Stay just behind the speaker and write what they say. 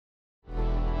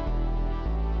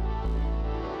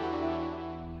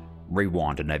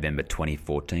rewind to November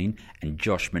 2014 and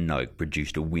Josh Minogue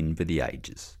produced a win for the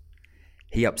ages.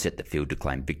 He upset the field to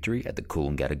claim victory at the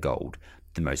Coolangatta Gold,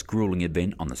 the most gruelling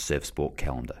event on the surf sport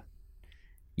calendar.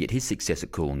 Yet his success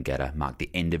at Coolangatta marked the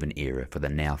end of an era for the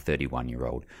now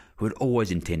 31-year-old who had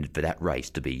always intended for that race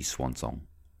to be his swansong.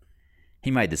 He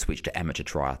made the switch to amateur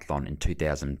triathlon in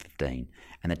 2015,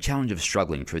 and the challenge of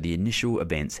struggling through the initial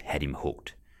events had him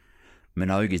hooked.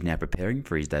 Minogue is now preparing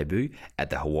for his debut at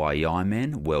the Hawaii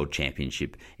Ironman World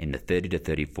Championship in the 30 to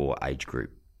 34 age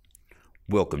group.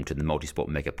 Welcome to the Multisport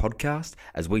Mecca podcast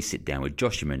as we sit down with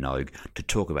Joshy Minogue to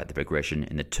talk about the progression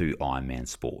in the two Ironman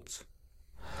sports.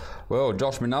 Well,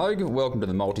 Josh Minogue, welcome to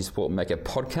the Multisport Mecca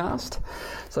podcast.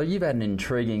 So you've had an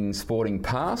intriguing sporting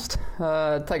past.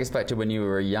 Take us back to when you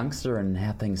were a youngster and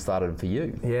how things started for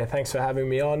you. Yeah, thanks for having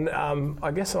me on.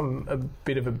 I guess I'm a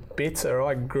bit of a bitzer.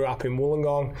 I grew up in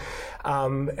Wollongong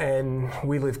and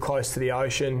we lived close to the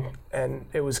ocean, and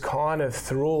it was kind of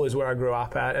Thirroul is where I grew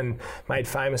up at and made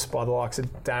famous by the likes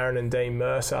of Darren and Dean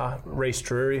Mercer, Reece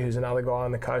Drury, who's another guy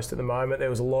on the coast at the moment. There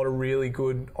was a lot of really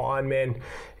good Ironmen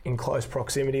in close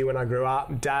proximity when I grew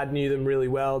up. Dad knew them really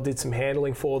well, did some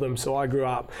handling for them, so I grew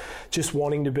up just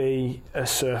wanting to be a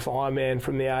surf Ironman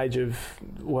from the age of,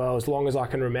 well, as long as I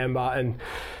can remember. And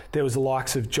there was the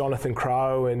likes of Jonathan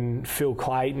Crowe and Phil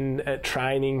Clayton at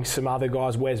training, some other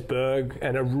guys, Wes Berg,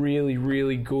 and a really,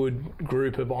 really good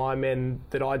group of Ironmen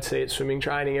that I'd see at swimming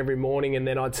training every morning, and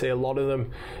then I'd see a lot of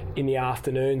them in the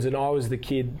afternoons. And I was the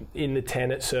kid in the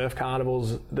tent at surf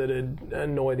carnivals that had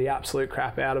annoyed the absolute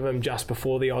crap out of them just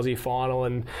before the Aussie final,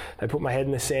 and they put my head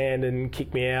in the sand and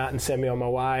kicked me out and sent me on my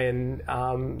way. And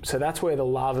so that's where the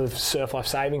love of surf life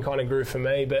saving kind of grew for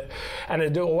me. And it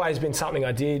had always been something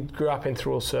I did. Grew up in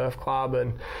Thirroul Surf Club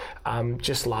and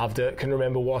just loved it. Can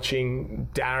remember watching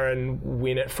Darren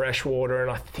win at Freshwater,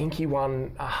 and I think he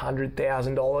won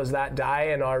 $100,000 that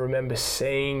day, and I remember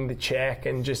seeing the check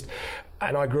and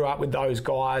I grew up with those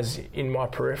guys in my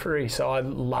periphery, so I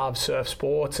love surf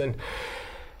sports. And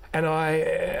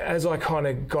as I kind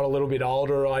of got a little bit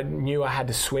older, I knew I had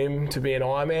to swim to be an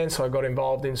Ironman, so I got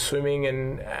involved in swimming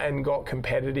and got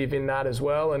competitive in that as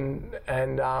well. And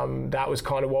that was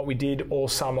kind of what we did all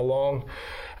summer long.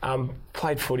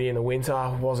 Played footy in the winter,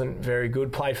 wasn't very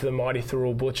good. Played for the mighty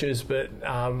Thirroul Butchers, but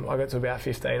I got to about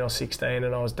 15 or 16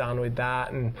 and I was done with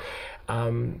that. And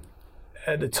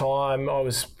at the time, I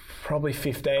was probably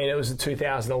 15. It was the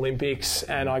 2000 Olympics,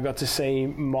 and I got to see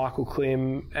Michael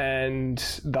Klim and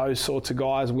those sorts of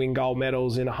guys win gold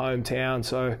medals in a hometown.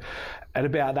 So at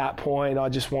about that point, I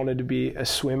just wanted to be a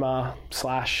swimmer /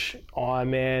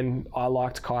 Ironman. I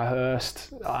liked Kai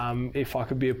Hurst. If I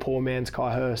could be a poor man's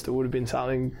Kai Hurst, it would have been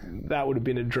something that would have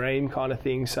been a dream kind of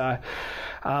thing. So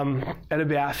at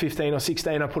about 15 or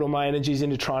 16, I put all my energies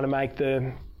into trying to make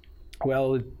the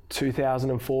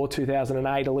 2004,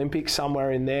 2008 Olympics,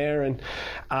 somewhere in there, and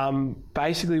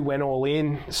basically went all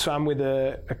in. Swam with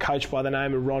a coach by the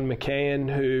name of Ron McKeon,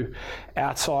 who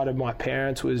outside of my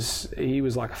parents was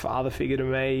like a father figure to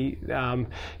me.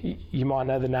 You might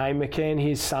know the name McKeon.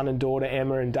 His son and daughter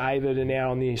Emma and David are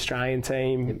now on the Australian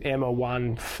team. Emma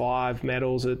won 5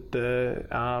 medals at the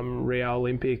Rio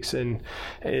Olympics and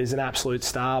is an absolute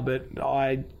star, but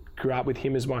I grew up with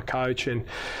him as my coach, and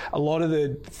a lot of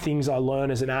the things I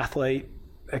learned as an athlete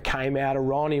came out of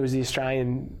Ron. He was the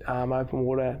Australian open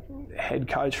water head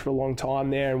coach for a long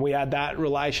time there, and we had that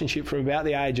relationship from about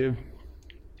the age of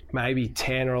maybe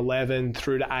 10 or 11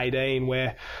 through to 18,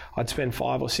 where I'd spend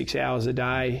 5 or 6 hours a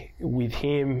day with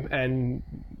him and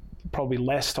probably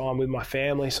less time with my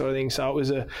family, sort of thing. So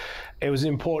it was an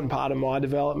important part of my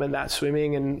development, that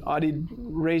swimming, and I did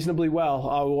reasonably well.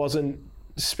 I wasn't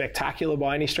spectacular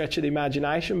by any stretch of the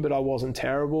imagination, but I wasn't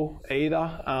terrible either.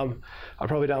 I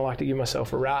probably don't like to give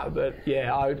myself a rap, but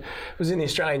yeah, I was in the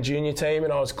Australian junior team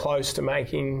and I was close to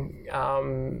making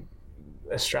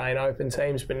Australian Open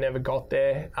teams, but never got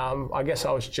there. I guess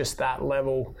I was just that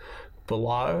level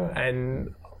below,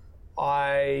 and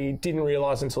I didn't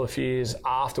realise until a few years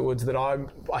afterwards that I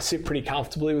sit pretty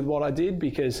comfortably with what I did,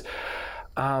 because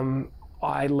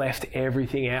I left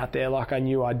everything out there. Like, I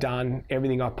knew I'd done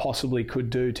everything I possibly could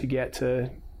do to get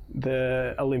to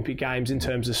the Olympic Games in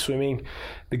terms of swimming.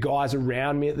 The guys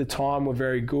around me at the time were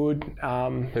very good.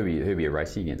 Who were you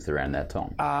racing against around that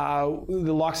time?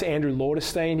 The likes of Andrew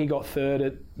Lauderstein. He got third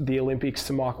at the Olympics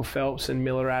to Michael Phelps and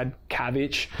Milorad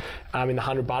Kavic in the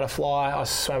 100 butterfly. I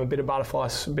swam a bit of butterfly,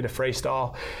 a bit of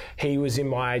freestyle. He was in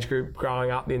my age group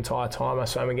growing up the entire time. I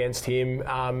swam against him.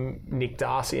 Nick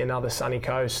Darcy, another Sunny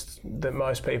Coast that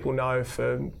most people know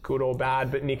for good or bad,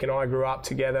 but Nick and I grew up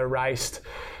together, raced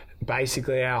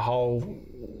basically our whole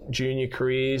junior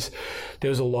careers, there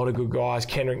was a lot of good guys.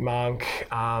 Kenrick Monk,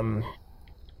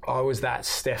 I was that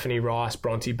Stephanie Rice,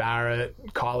 Bronte Barrett,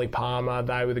 Kylie Palmer.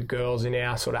 They were the girls in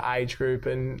our sort of age group,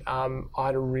 and I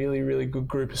had a really, really good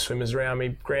group of swimmers around me.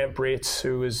 Grant Britz,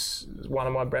 who was one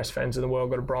of my best friends in the world,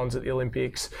 got a bronze at the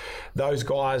Olympics. Those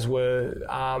guys were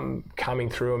coming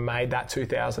through and made that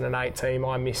 2008 team.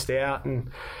 I missed out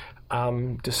and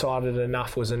decided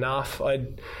enough was enough.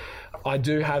 I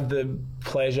do have the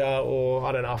pleasure, or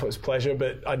I don't know if it was pleasure,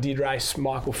 but I did race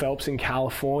Michael Phelps in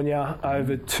California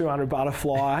over 200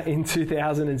 butterfly in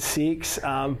 2006.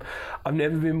 I've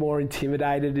never been more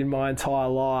intimidated in my entire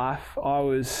life. I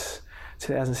was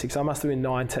 2006, I must have been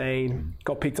 19,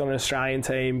 got picked on an Australian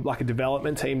team, like a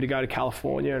development team, to go to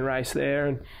California and race there,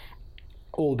 and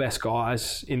all the best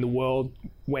guys in the world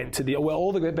went to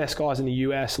all the best guys in the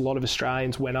US, a lot of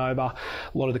Australians went over,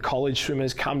 a lot of the college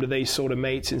swimmers come to these sort of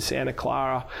meets in Santa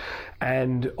Clara,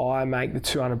 and I make the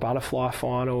 200 butterfly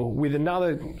final with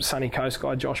another Sunny Coast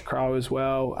guy, Josh Crow, as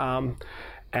well.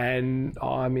 And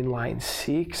I'm in lane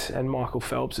 6 and Michael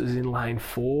Phelps is in lane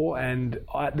 4, and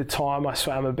at the time I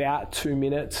swam about 2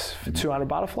 minutes for 200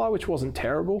 butterfly, which wasn't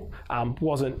terrible.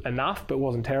 Wasn't enough, but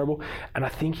wasn't terrible. And I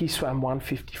think he swam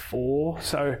 154,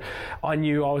 so I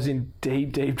knew I was in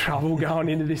deep trouble going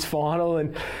into this final.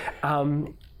 And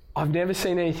I've never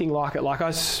seen anything like it. Like,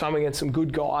 I swam against some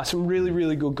good guys, some really,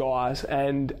 really good guys,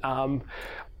 and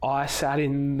I sat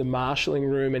in the marshalling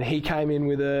room and he came in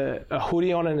with a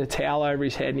hoodie on and a towel over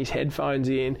his head and his headphones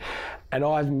in, and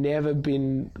I've never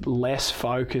been less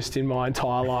focused in my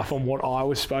entire life on what I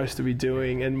was supposed to be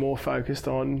doing and more focused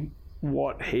on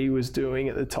what he was doing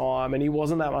at the time. And he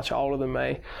wasn't that much older than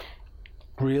me.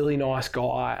 Really nice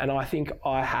guy, and I think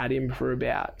I had him for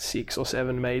about 6 or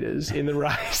 7 metres in the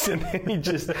race, and then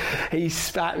he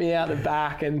spat me out the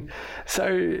back. And so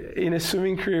in a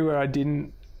swimming career where I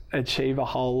didn't achieve a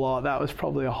whole lot, that was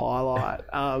probably a highlight.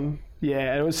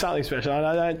 Yeah, it was something special.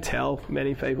 I don't tell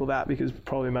many people that because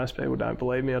probably most people don't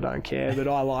believe me or don't care, but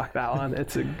I like that one.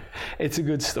 It's a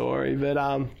good story. But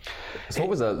so what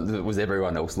was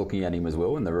everyone else looking at him as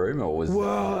well in the room, or was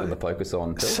the focus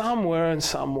on Phelps? Some were and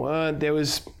some weren't. There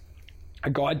was a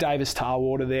guy, Davis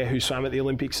Tarwater, there, who swam at the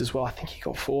Olympics as well. I think he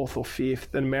got 4th or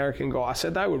 5th, an American guy.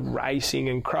 So they were racing,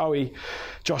 and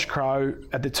Josh Crow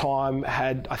at the time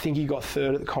I think he got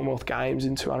 3rd at the Commonwealth Games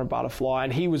in 200 butterfly,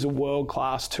 and he was a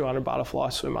world-class 200 butterfly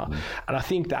swimmer. And I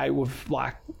think they were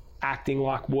like acting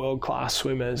like world-class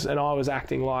swimmers, and I was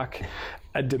acting like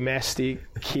a domestic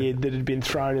kid that had been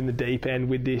thrown in the deep end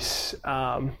with this,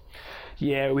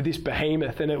 with this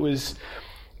behemoth. And it was...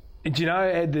 Do you know,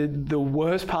 Ed, the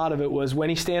worst part of it was when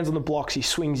he stands on the blocks, he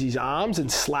swings his arms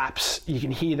and slaps. You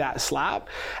can hear that slap.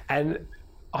 And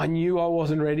I knew I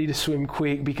wasn't ready to swim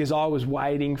quick because I was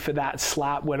waiting for that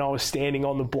slap when I was standing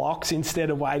on the blocks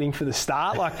instead of waiting for the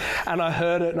start. And I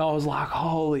heard it and I was like,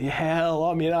 holy hell,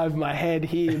 I'm in over my head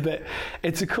here. But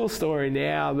it's a cool story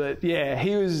now. But yeah,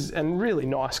 he was a really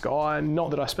nice guy. And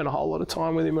not that I spent a whole lot of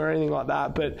time with him or anything like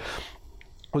that, but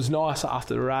was nice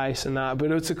after the race and that. But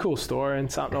it's a cool story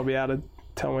and something I'll be able to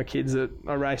tell my kids, that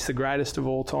I raced the greatest of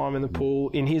all time in the pool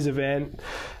in his event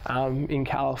in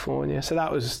California. So that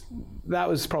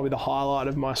was probably the highlight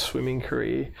of my swimming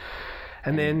career.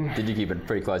 And then... Did you keep a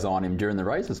pretty close eye on him during the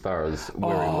race as far as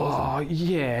where he was? Oh,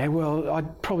 yeah. Well, I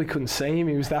probably couldn't see him.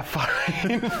 He was that far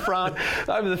in front.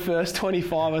 Over the first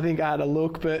 25, I think I had a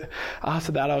look. But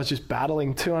after that, I was just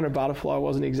battling. 200 butterfly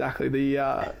wasn't exactly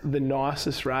the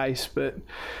nicest race. But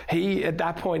he, at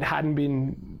that point, hadn't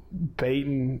been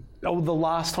beaten. Oh, the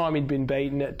last time he'd been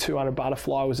beaten at 200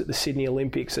 butterfly was at the Sydney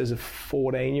Olympics as a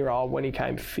 14-year-old when he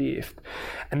came 5th.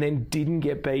 And then didn't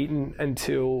get beaten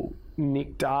until...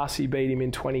 Nick Darcy beat him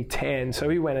in 2010, so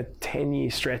he went a 10-year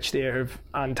stretch there of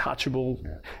untouchable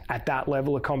at that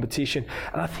level of competition.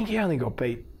 And I think he only got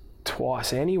beat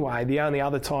twice anyway. The only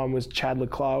other time was Chad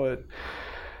Leclos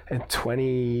at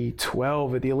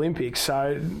 2012 at the Olympics.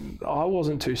 So I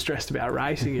wasn't too stressed about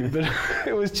racing him, but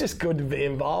it was just good to be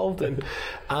involved. And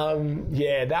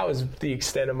that was the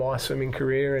extent of my swimming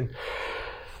career. And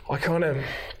I kind of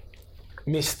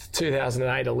missed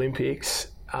 2008 Olympics.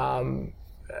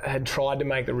 Had tried to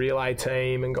make the relay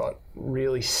team and got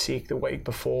really sick the week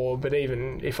before. But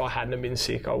even if I hadn't have been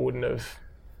sick, I wouldn't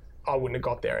have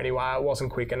got there anyway. I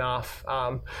wasn't quick enough.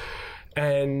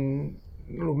 And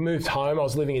moved home. I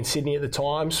was living in Sydney at the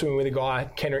time, swimming with a guy,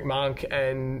 Kenrick Monk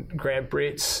and Grant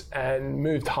Britz, and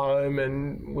moved home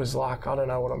and was like, I don't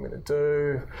know what I'm going to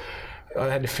do. I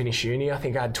had to finish uni. I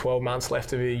think I had 12 months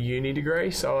left of a uni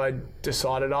degree. So I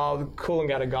decided, the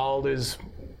Coolangatta Gold is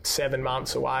 7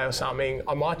 months away or something,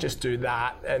 I might just do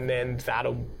that, and then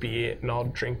that'll be it, and I'll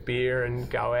drink beer and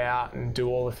go out and do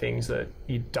all the things that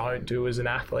you don't do as an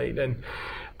athlete. And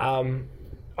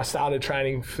I started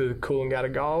training for the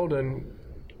Coolangatta Gold, and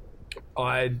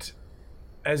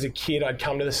as a kid, I'd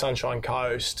come to the Sunshine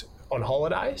Coast on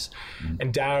holidays,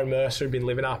 and Darren Mercer had been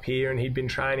living up here, and he'd been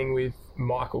training with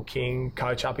Michael King,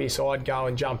 coach up here, so I'd go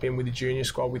and jump in with the junior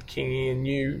squad with Kingy, and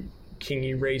knew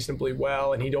Kingy reasonably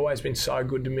well, and he'd always been so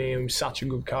good to me, and he was such a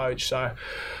good coach. So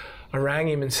I rang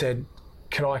him and said,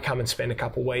 can I come and spend a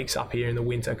couple of weeks up here in the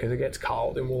winter, because it gets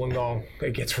cold in Wollongong.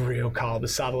 It gets real cold. The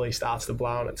southerly starts to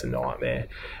blow and it's a nightmare.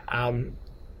 And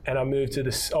I moved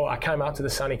to I came up to the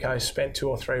sunny coast, spent 2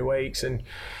 or 3 weeks, and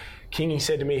Kingy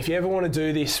said to me, if you ever want to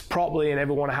do this properly and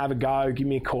ever want to have a go, give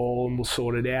me a call and we'll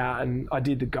sort it out. And I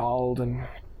did the Gold, and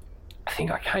I think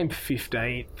I came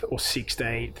 15th or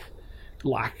 16th,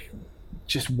 like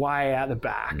just way out the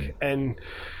back. And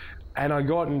I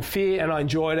got in fear, and I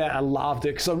enjoyed it. I loved it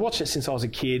because I'd watched it since I was a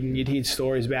kid, and you'd hear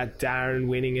stories about Darren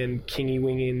winning and Kingy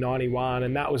winning in 91,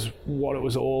 and that was what it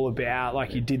was all about.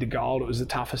 Like, you did the Gold, it was the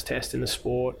toughest test in the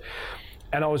sport.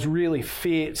 And I was really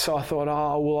fit, so I thought,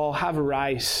 oh, well, I'll have a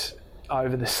race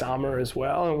over the summer as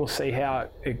well, and we'll see how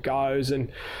it goes.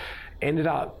 And ended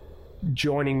up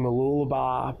joining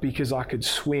Mooloolaba because I could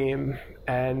swim,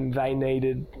 and they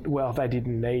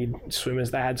didn't need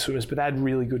swimmers. They had swimmers, but they had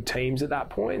really good teams at that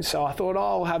point. So I thought,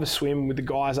 I'll have a swim with the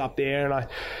guys up there. And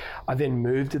I then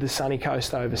moved to the sunny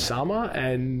coast over summer,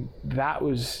 and that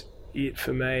was it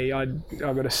for me. I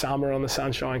got a summer on the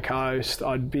Sunshine Coast.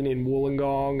 I'd been in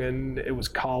Wollongong, and it was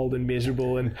cold and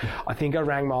miserable. And I think I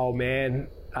rang my old man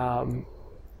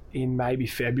in maybe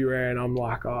February, and I'm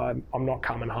like, oh, I'm not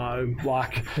coming home.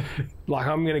 Like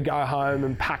I'm going to go home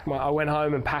and I went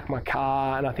home and packed my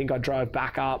car, and I think I drove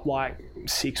back up like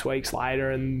 6 weeks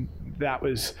later, and that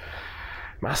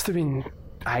must have been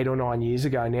 8 or 9 years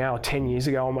ago now, or 10 years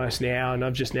ago almost now, and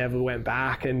I've just never went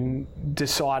back, and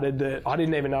decided that I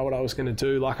didn't even know what I was going to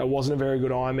do. Like, I wasn't a very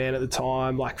good Ironman at the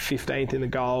time, like 15th in the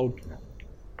Gold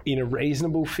in a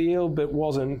reasonable field, but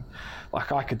wasn't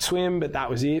like, I could swim, but that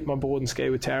was it. My board and ski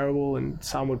were terrible, and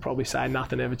some would probably say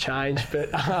nothing ever changed. But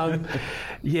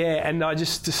yeah, and I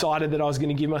just decided that I was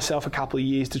going to give myself a couple of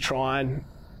years to try and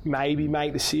maybe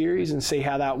make the series and see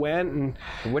how that went. And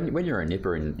when you were a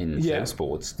nipper in surf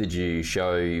sports, did you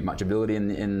show much ability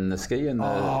in the ski and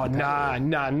the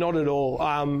no, not at all.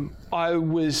 I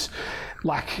was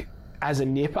like, as a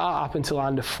nipper up until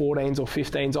under 14s or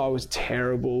 15s, I was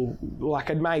terrible.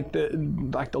 Like, I'd make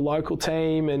the local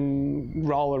team and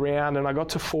roll around, and I got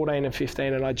to 14 and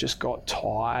 15 and I just got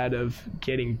tired of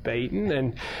getting beaten.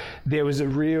 And there was a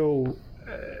real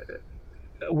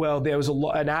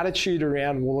an attitude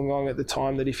around Wollongong at the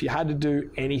time that if you had to do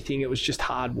anything, it was just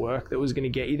hard work that was going to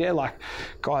get you there. Like,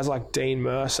 guys like Dean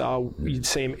Mercer, you'd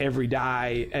see him every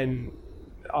day, and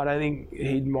I don't think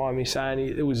he'd mind me saying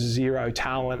it was zero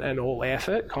talent and all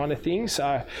effort kind of thing.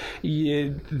 So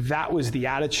yeah, that was the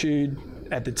attitude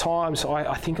at the time. So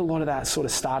I think a lot of that sort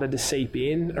of started to seep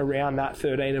in around that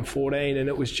 13 and 14, and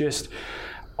it was just,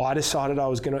 I decided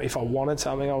if I wanted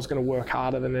something, I was going to work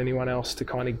harder than anyone else to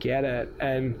kind of get it.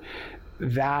 And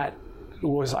that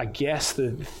was, I guess,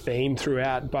 the theme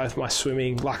throughout both my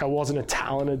swimming. Like, I wasn't a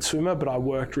talented swimmer, but I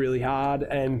worked really hard,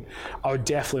 and I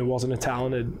definitely wasn't a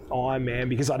talented Ironman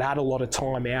because I'd had a lot of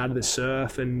time out of the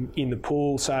surf and in the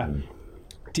pool, so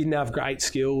didn't have great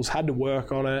skills, had to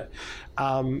work on it,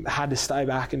 had to stay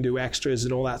back and do extras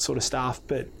and all that sort of stuff.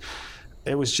 But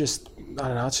it was just, I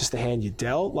don't know, it's just the hand you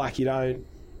dealt. Like, you don't,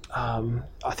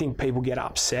 I think people get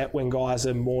upset when guys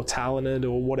are more talented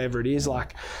or whatever it is.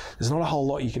 Like, there's not a whole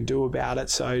lot you can do about it.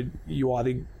 So you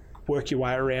either work your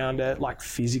way around it, like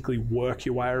physically work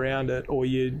your way around it, or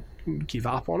you give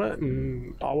up on it.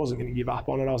 And I wasn't going to give up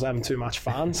on it. I was having too much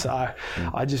fun. So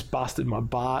I just busted my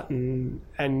butt.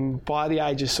 And by the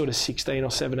age of sort of 16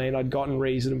 or 17, I'd gotten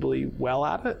reasonably well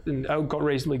at it, and I got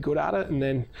reasonably good at it. And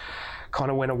then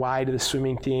kind of went away to the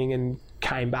swimming thing and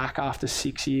came back after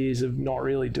 6 years of not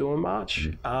really doing much.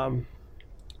 And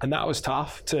that was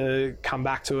tough to come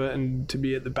back to it and to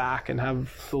be at the back and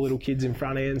have the little kids in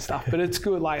front of you and stuff. But it's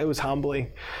good, like, it was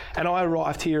humbling. And I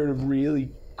arrived here at a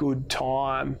really good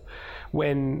time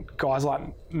when guys like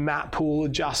Matt Poole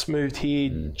had just moved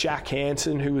here, Jack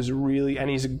Hansen, who was really, and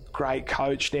he's a great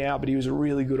coach now, but he was a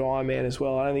really good Ironman as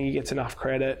well. I don't think he gets enough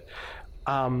credit.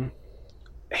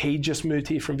 He just moved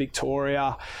here from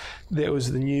Victoria. There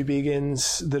was the new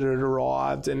biggins that had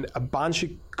arrived, and a bunch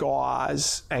of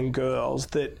guys and girls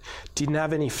that didn't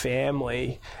have any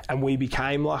family, and we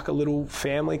became like a little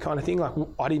family kind of thing. Like,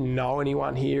 I didn't know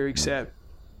anyone here except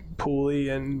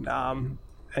Pooley and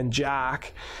and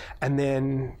Jack, and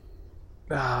then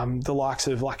the likes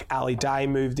of like Ali Day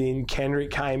moved in,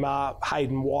 Kendrick came up,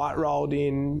 Hayden White rolled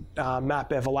in, Matt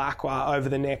Bevilacqua over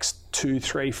the next 2,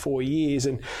 3, 4 years,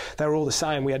 and they were all the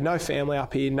same. We had no family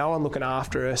up here, no one looking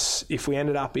after us. If we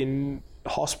ended up in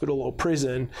hospital or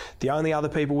prison, the only other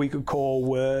people we could call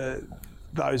were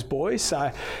those boys. So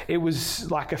it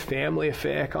was like a family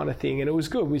affair kind of thing, and it was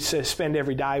good. We spend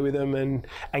every day with them, and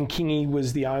Kingy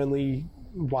was the only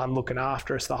one looking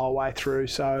after us the whole way through.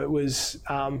 So it was,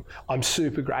 I'm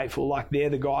super grateful. Like, they're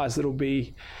the guys that'll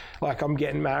be, like, I'm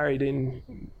getting married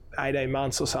in 18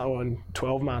 months or so, and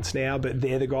 12 months now, but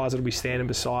they're the guys that'll be standing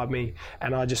beside me.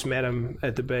 And I just met them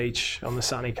at the beach on the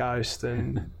sunny coast,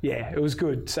 and yeah, it was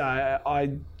good. So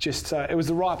it was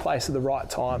the right place at the right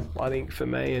time, I think, for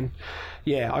me. And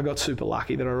yeah, I got super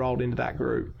lucky that I rolled into that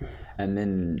group. And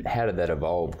then how did that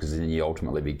evolve? Because then you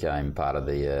ultimately became part of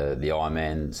the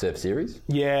Ironman Surf Series?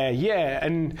 Yeah.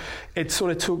 And it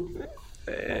sort of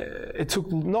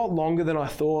took not longer than I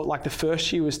thought. Like, the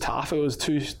first year was tough. It was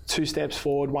two steps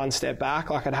forward, one step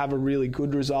back. Like, I'd have a really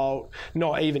good result,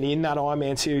 not even in that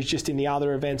Ironman series, just in the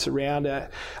other events around it.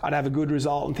 I'd have a good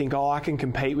result and think, I can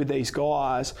compete with these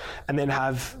guys, and then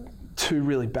have 2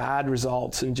 really bad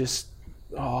results and just,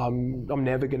 I'm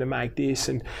never going to make this.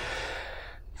 And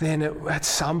then at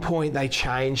some point they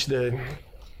changed the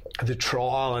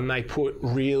trial, and they put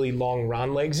really long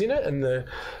run legs in it, and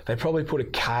they probably put a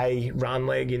K run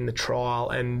leg in the trial.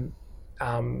 And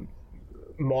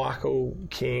Michael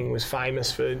King was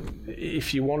famous for,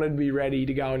 if you wanted to be ready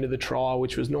to go into the trial,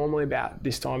 which was normally about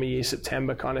this time of year,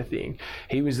 September kind of thing,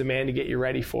 he was the man to get you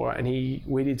ready for it. And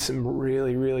we did some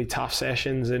really, really tough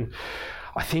sessions, and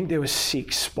I think there were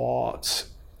 6 spots,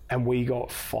 and we got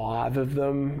 5 of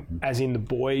them, as in the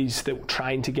boys that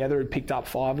trained together had picked up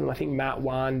 5 of them. I think Matt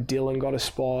won, Dylan got a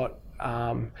spot,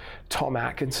 Tom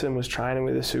Atkinson was training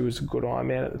with us, who was a good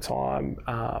Ironman at the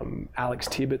time, Alex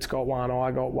Tibbetts got one,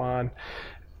 I got one.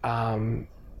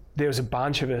 There was a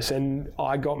bunch of us, and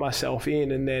I got myself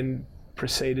in, and then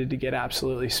proceeded to get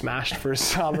absolutely smashed for a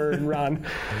summer and run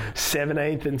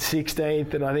 17th and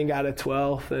 16th, and I think out of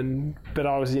 12th, but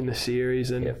I was in the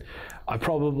series, and yep. I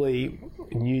probably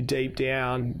knew deep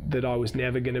down that I was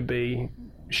never going to be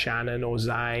Shannon or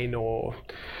Zane or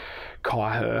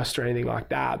Kai Hurst or anything like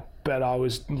that, but I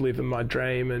was living my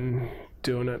dream and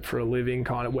doing it for a living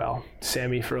kind of,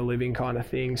 semi for a living kind of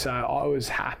thing. So I was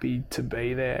happy to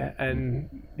be there,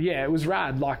 and yeah, it was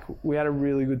rad. Like, we had a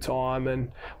really good time,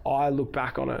 and I look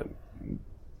back on it,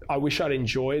 I wish I'd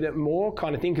enjoyed it more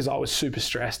kind of thing, because I was super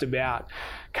stressed about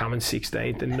coming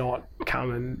 16th and not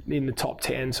coming in the top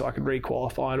 10 so I could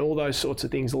re-qualify and all those sorts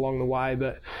of things along the way.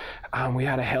 But we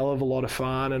had a hell of a lot of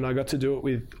fun, and I got to do it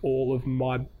with all of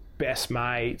my best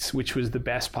mates, which was the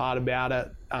best part about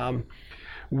it.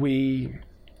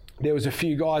 There was a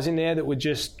few guys in there that were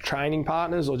just training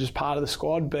partners or just part of the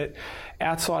squad, but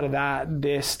outside of that,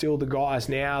 they're still the guys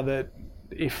now that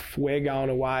if we're going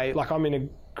away, like, I'm in a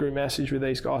group message with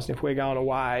these guys, and if we're going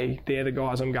away, they're the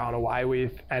guys I'm going away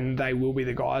with, and they will be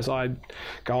the guys I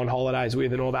go on holidays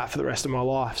with and all that for the rest of my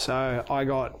life. So I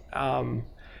got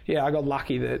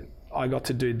lucky that I got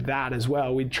to do that as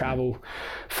well. We'd travel,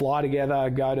 fly together,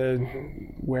 go to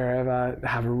wherever,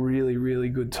 have a really, really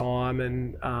good time,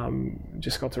 and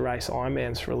just got to race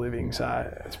Ironmans for a living. So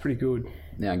it's pretty good.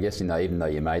 Now, I'm guessing, even though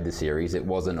you made the series, it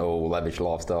wasn't all lavish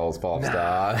lifestyles,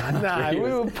 5-star. No,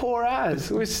 we were poor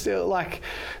as. We were still, like,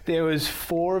 there was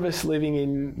 4 of us living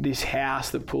in this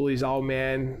house that Pooley's old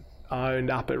man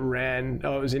owned up at Wren.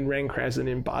 Oh, it was in Wren Crescent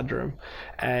in Buderim.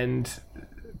 And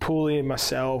Pooley and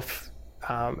myself,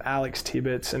 Alex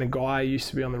Tibbetts, and a guy who used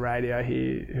to be on the radio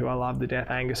here who I love to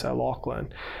death, Angus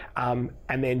O'Loughlin. And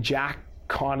then Jack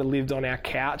kind of lived on our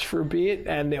couch for a bit,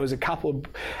 and there was a couple of,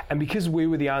 and because we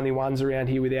were the only ones around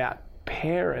here without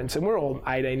parents, and we're all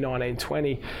 18, 19,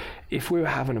 20, if we were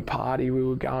having a party, we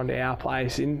were going to our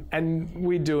place, and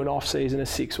we'd do an off season of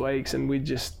 6 weeks, and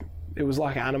it was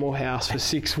like Animal House for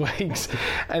 6 weeks,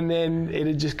 and then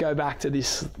it'd just go back to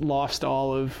this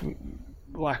lifestyle of,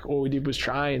 like, all we did was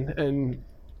train, and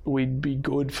we'd be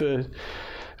good for,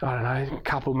 I don't know, a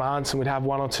couple of months, and we'd have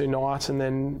 1 or 2 nights, and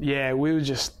then, yeah, we were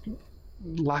just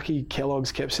lucky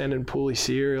Kellogg's kept sending Pooley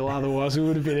cereal, otherwise we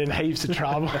would have been in heaps of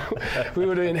trouble.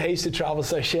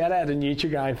 So shout out to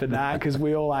Nutrigrain for that, because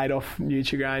we all ate off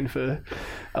Nutrigrain for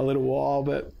a little while.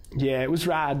 But yeah, it was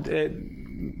rad. I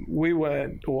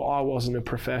wasn't a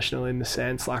professional in the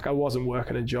sense, like, I wasn't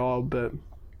working a job, but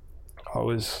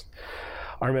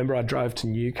I remember I drove to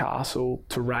Newcastle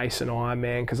to race an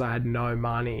Ironman because I had no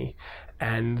money,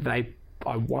 and they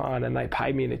I won, and they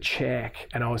paid me in a check,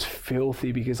 and I was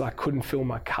filthy because I couldn't fill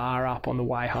my car up on the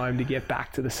way home to get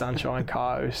back to the Sunshine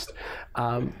Coast.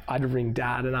 I had to ring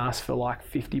Dad and ask for like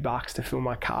 $50 to fill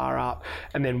my car up,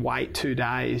 and then wait 2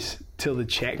 days till the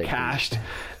check cashed.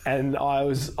 And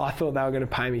I thought they were going to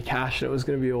pay me cash and it was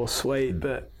going to be all sweet.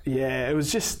 But yeah, it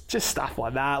was just stuff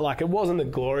like that. Like, it wasn't the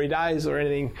glory days or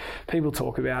anything people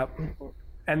talk about,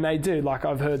 and they do. Like,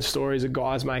 I've heard stories of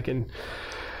guys making,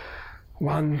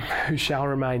 one who shall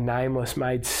remain nameless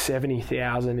made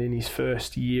 $70,000 in his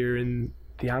first year in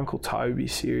the Uncle Toby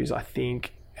series, I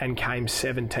think, and came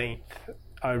 17th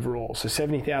overall. So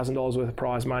 $70,000 worth of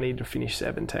prize money to finish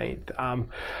 17th.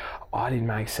 I didn't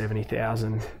make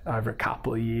 $70,000 over a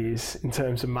couple of years in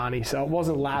terms of money, so it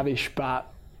wasn't lavish,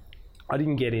 but I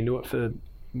didn't get into it for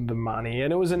the money,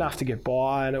 and it was enough to get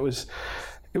by, and it was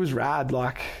rad.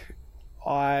 Like,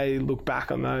 I look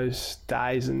back on those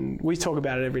days, and we talk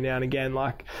about it every now and again,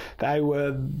 like they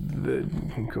were the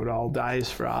good old days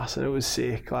for us, and it was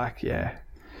sick. Like, yeah.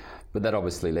 But that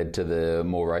obviously led to the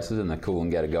more races and the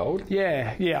Coolangatta Gold.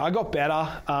 Yeah, I got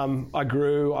better. I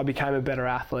grew. I became a better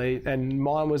athlete, and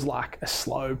mine was like a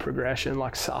slow progression,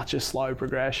 like such a slow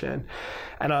progression.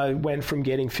 And I went from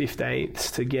getting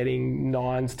 15ths to getting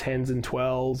 9s, 10s, and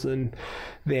 12s, and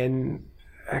then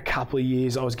a couple of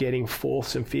years I was getting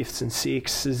 4ths and 5ths and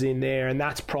 6s in there, and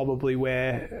that's probably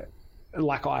where,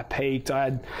 like, I peaked. I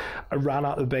had a run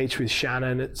up the beach with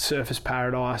Shannon at Surface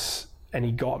Paradise, and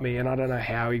he got me, and I don't know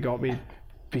how he got me,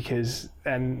 because,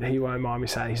 and he won't mind me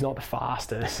saying, he's not the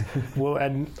fastest. Well,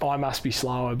 and I must be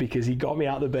slower, because he got me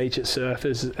out the beach at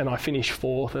Surface, and I finished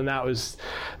 4th, and that was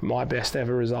my best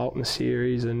ever result in the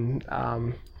series. And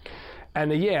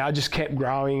yeah, I just kept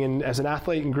growing and as an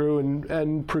athlete, and grew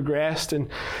and progressed. And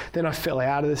then I fell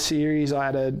out of the series. I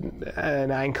had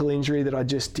an ankle injury that I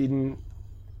just didn't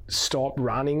stop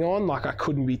running on. Like, I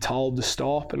couldn't be told to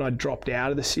stop, and I dropped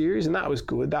out of the series, and that was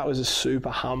good. That was a super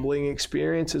humbling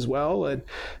experience as well, and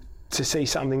to see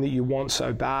something that you want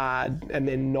so bad and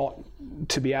then not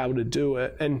to be able to do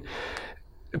it. And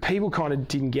people kind of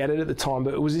didn't get it at the time,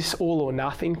 but it was this all or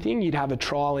nothing thing. You'd have a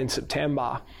trial in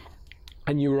September,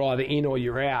 and you were either in or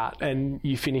you're out, and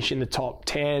you finish in the top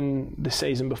 10 the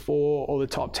season before, or the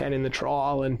top 10 in the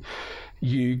trial, and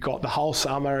you got the whole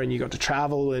summer, and you got to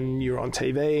travel, and you were on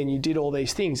TV, and you did all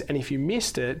these things. And if you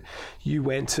missed it, you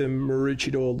went to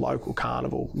Maroochydore local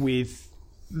carnival with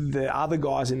the other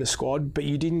guys in the squad, but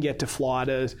you didn't get to fly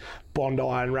to Bondi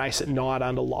and race at night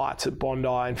under lights at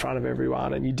Bondi in front of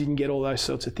everyone, and you didn't get all those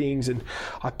sorts of things. And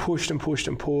I pushed and pushed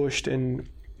and pushed, and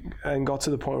got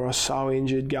to the point where I was so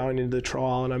injured going into the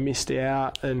trial, and I missed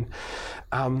out. And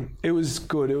it was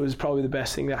good. It was probably the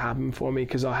best thing that happened for me,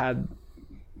 because I had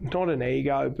not an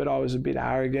ego, but I was a bit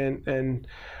arrogant, and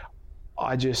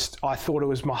I thought it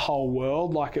was my whole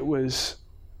world. Like, it was,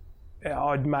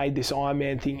 I'd made this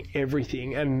Ironman thing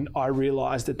everything, and I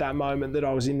realised at that moment that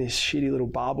I was in this shitty little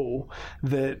bubble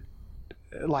that,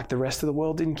 like, the rest of the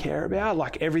world didn't care about.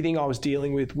 Like, everything I was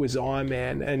dealing with was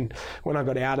Ironman, and when I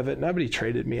got out of it, nobody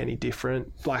treated me any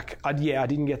different. Like, I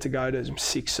didn't get to go to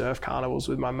 6 surf carnivals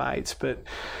with my mates, but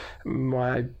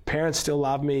my parents still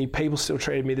loved me, people still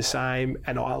treated me the same,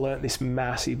 and I learnt this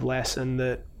massive lesson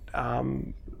that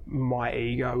my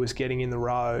ego was getting in the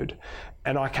road,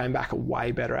 and I came back a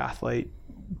way better athlete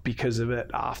because of it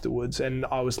afterwards, and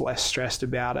I was less stressed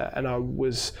about it, and I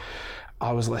was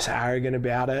less arrogant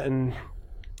about it. And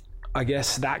I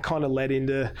guess that kind of led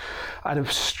into, I had a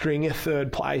string of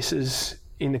third places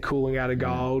in the Coolangatta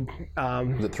Gold.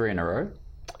 Was it 3 in a row?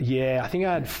 Yeah, I think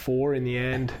I had 4 in the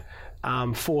end.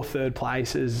 4 third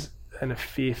places and a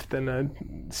 5th and a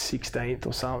 16th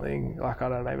or something. Like, I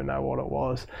don't even know what it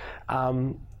was.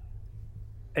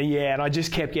 Yeah, and I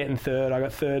just kept getting third. I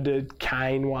got third to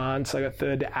Kane once. I got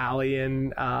third to Ali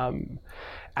and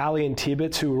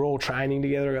Tibbetts, who were all training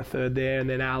together. I got third there. And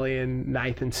then Ali and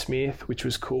Nathan Smith, which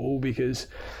was cool because,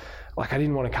 like, I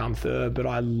didn't want to come third, but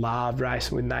I loved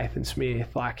racing with Nathan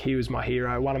Smith. Like, he was my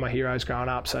hero, one of my heroes growing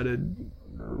up, so to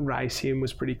race him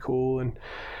was pretty cool.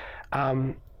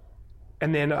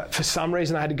 And then for some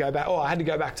reason I had to go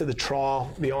back to the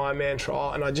trial, the Ironman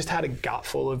trial, and I just had a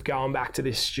gutful of going back to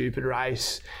this stupid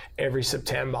race every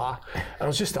September. And I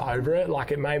was just over it.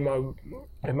 Like, it made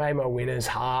my winners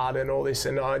hard and all this.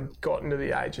 And I'd gotten to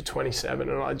the age of 27,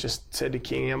 and I just said to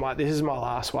King, I'm like, this is my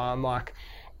last one. Like,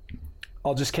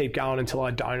 I'll just keep going until I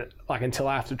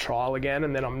have to trial again,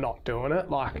 and then I'm not doing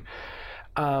it. Like,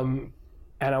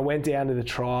 and I went down to the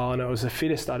trial, and it was the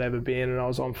fittest I'd ever been, and I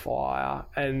was on fire.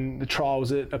 And the trial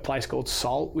was at a place called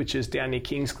Salt, which is down near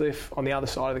Kingscliff on the other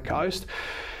side of the coast.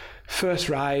 First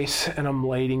race, and I'm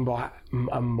leading by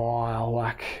a mile,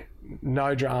 like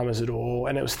no dramas at all.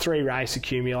 And it was 3 race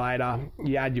accumulator.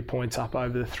 You add your points up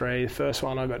over the 3. The first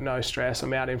one, I got no stress.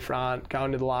 I'm out in front,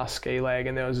 going to the last ski leg,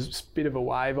 and there was a bit of a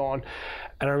wave on.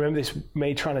 And I remember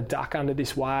me trying to duck under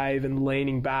this wave and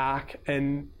leaning back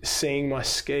and seeing my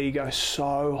ski go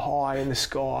so high in the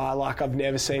sky. Like, I've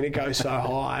never seen it go so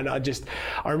high. And I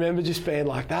remember just being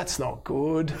like, that's not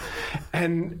good.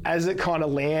 And as it kind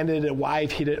of landed, a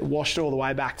wave hit it, washed it all the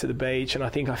way back to the beach. And I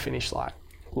think I finished like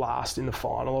last in the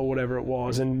final or whatever it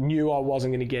was, and knew I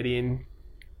wasn't going to get in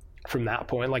from that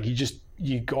point. Like,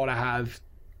 you got to have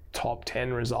top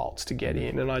 10 results to get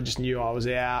in, and I just knew I was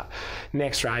out.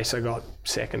 Next race I got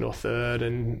 2nd or 3rd,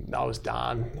 and I was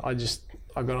done. I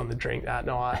got on the drink that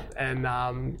night, and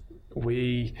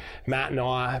Matt and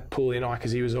I, Pulley and I,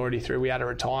 because he was already through, we had a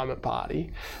retirement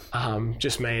party,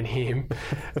 just me and him,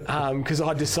 because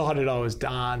I decided I was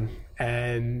done,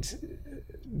 and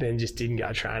then just didn't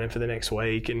go training for the next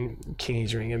week. And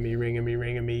Kingy's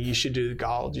ringing me, you should do the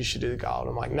gold.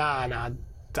 I'm like, nah,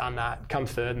 done that, come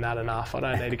 3rd and that enough. I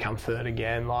don't need to come 3rd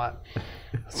again. Like,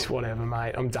 it's whatever,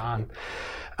 mate, I'm done.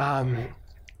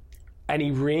 And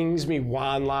he rings me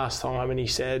one last time, and he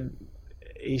said,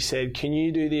 can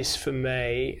you do this for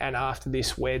me? And after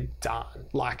this, we're done.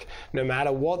 Like, no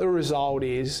matter what the result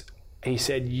is, he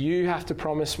said, you have to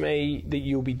promise me that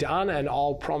you'll be done, and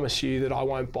I'll promise you that I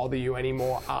won't bother you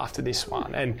anymore after this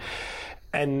one.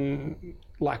 And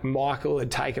like, Michael had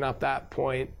taken up that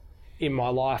point in my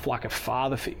life like a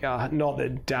father figure. Not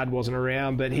that Dad wasn't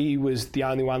around, but he was the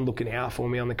only one looking out for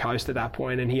me on the coast at that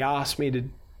point. And he asked me to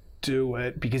do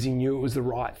it because he knew it was the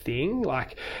right thing.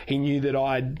 Like, he knew that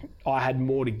I had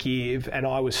more to give, and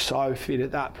I was so fit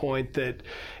at that point that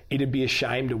it'd be a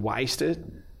shame to waste it.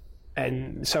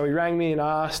 And so he rang me and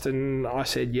asked, and I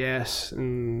said yes,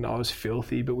 and I was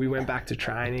filthy, but we went back to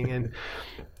training, and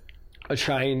I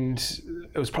trained.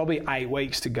 It was probably 8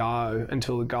 weeks to go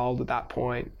until the gold at that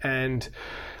point, and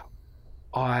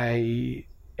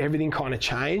everything kind of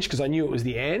changed because I knew it was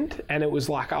the end, and it was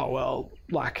like, oh well,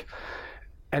 like,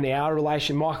 and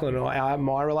Michael and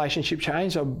my relationship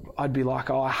changed. I'd be like,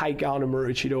 oh, I hate going to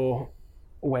Maroochydore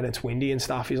when it's windy and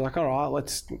stuff. He's like, all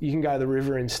right, you can go to the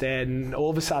river instead. And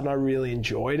all of a sudden I really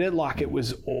enjoyed it. Like, it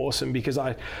was awesome because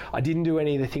I didn't do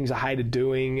any of the things I hated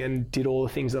doing and did all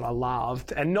the things that I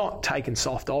loved, and not taking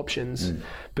soft options.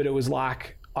 But it was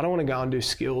like, I don't want to go and do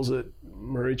skills at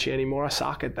Maroochydore anymore. I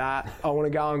suck at that. I want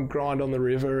to go and grind on the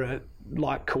river at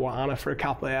like Coolangatta for a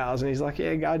couple of hours. And he's like,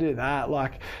 yeah, go do that.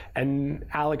 Like, and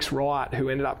Alex Wright, who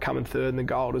ended up coming 3rd in the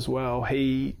gold as well,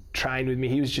 he trained with me.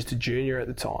 He was just a junior at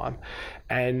the time,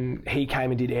 and he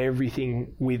came and did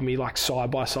everything with me, like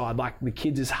side by side. Like, the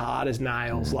kid's as hard as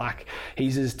nails. Like,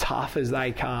 he's as tough as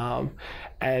they come.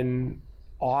 And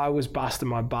I was busting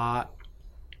my butt,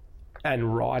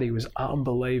 and Righty was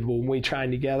unbelievable. We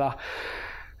trained together,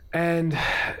 and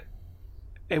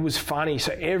it was funny.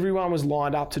 So everyone was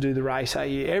lined up to do the race that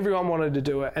year. Everyone wanted to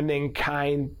do it. And then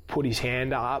Kane put his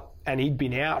hand up, and he'd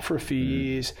been out for a few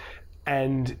years,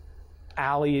 and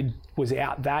Ali was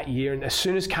out that year. And as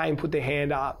soon as Kane put their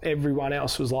hand up, everyone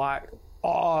else was like,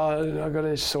 oh, I got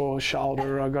a sore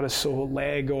shoulder, or I got a sore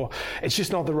leg, or it's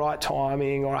just not the right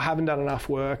timing, or I haven't done enough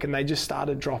work. And they just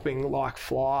started dropping like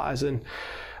flies. And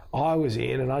I was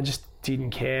in, and I just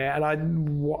didn't care. And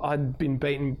I'd been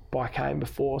beaten by Kane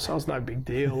before, so it was no big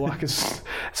deal. Like, it's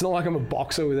not like I'm a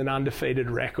boxer with an undefeated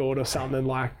record or something,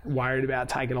 like worried about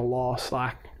taking a loss.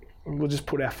 Like, we'll just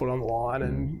put our foot on the line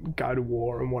and go to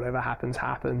war, and whatever happens,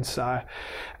 happens. So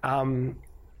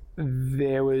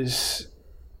it was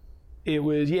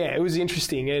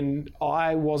interesting, and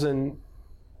I wasn't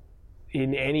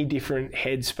in any different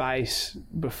headspace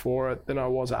before it than I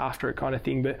was after it, kind of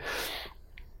thing. But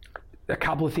a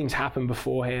couple of things happened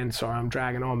beforehand. Sorry, I'm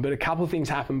dragging on, but a couple of things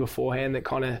happened beforehand that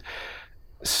kind of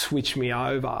switched me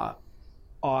over.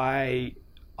 I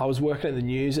was working at the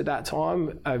news at that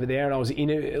time over there, and I was in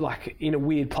a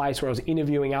weird place where I was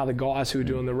interviewing other guys who were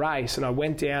doing the race. And I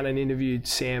went down and interviewed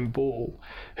Sam Bull,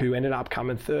 who ended up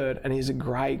coming 3rd, and he's a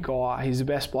great guy. He's the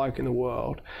best bloke in the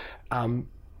world.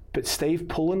 But Steve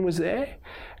Pullen was there,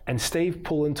 and Steve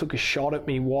Pullen took a shot at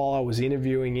me while I was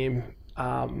interviewing him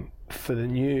for the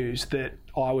news, that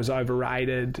I was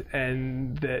overrated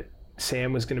and that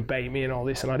Sam was going to beat me and all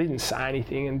this. And I didn't say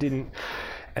anything, and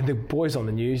the boys on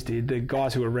the news did. The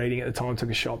guys who were reading at the time took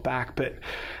a shot back. But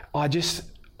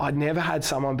I'd never had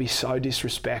someone be so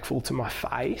disrespectful to my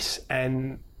face,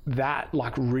 and that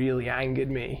like really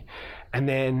angered me. And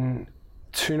then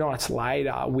 2 nights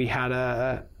later, we had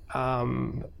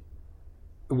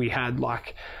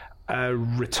like a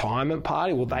retirement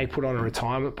party. Well, they put on a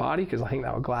retirement party because I think they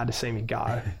were glad to see me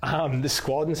go, the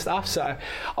squad and stuff. So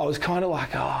I was kind of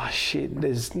like, oh shit,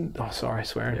 sorry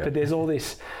swearing, but there's all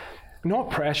this, not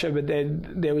pressure, but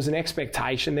there was an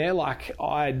expectation there. Like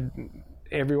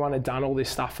everyone had done all this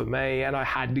stuff for me and I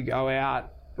had to go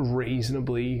out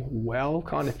reasonably well,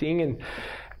 kind of thing.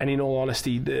 And in all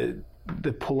honesty, the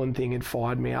pulling thing had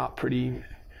fired me up pretty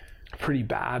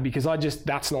bad, because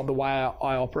that's not the way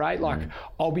I operate. Like,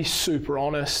 I'll be super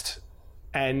honest,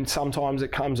 and sometimes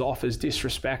it comes off as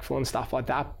disrespectful and stuff like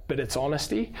that, but it's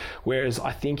honesty. Whereas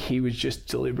I think he was just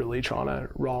deliberately trying to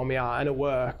roll me out, and it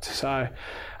worked. So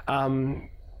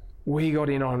we got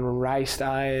in on race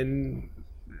day, and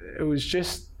it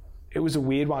was a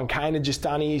weird one. Kane had just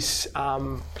done his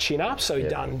chin-ups, so he'd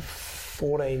done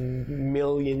 14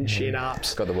 million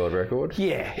chin-ups. Got the world record?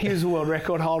 Yeah, he was a world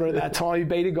record holder at that time. He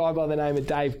beat a guy by the name of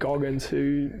Dave Goggins,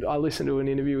 who I listened to an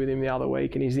interview with him the other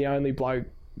week, and he's the only bloke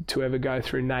to ever go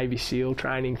through Navy SEAL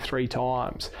training 3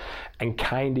 times. And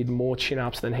Kane did more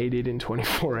chin-ups than he did in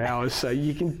 24 hours. So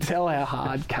you can tell how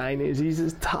hard Kane is. He's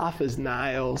as tough as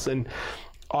nails, and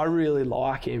I really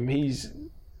like him.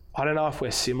 I don't know if we're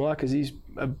similar, because he's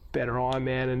a better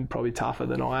Ironman and probably tougher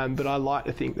than I am, but I like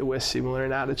to think that we're similar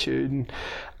in attitude. And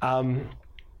I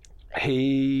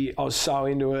was so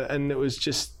into it, and it was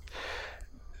just,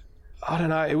 I don't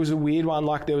know, it was a weird one.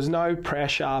 Like, there was no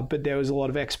pressure, but there was a lot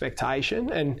of expectation.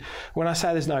 And when I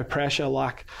say there's no pressure,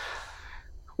 like,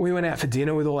 we went out for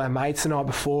dinner with all our mates the night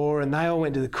before, and they all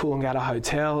went to the Coolangatta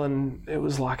Hotel, and it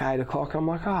was like 8 o'clock. I'm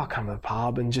like, I'll come to the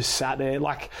pub, and just sat there.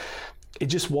 Like, it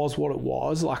just was what it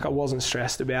was. Like, I wasn't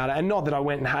stressed about it. And not that I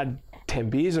went and had 10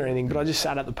 beers or anything, but I just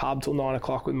sat at the pub till 9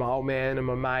 o'clock with my old man and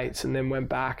my mates, and then went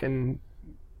back, and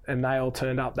they all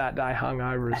turned up that day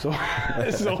hungover as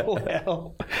all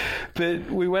hell. But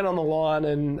we went on the line,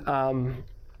 and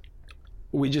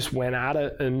we just went at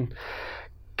it, and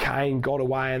Kane got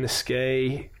away in the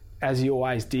ski, as he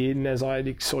always did, and as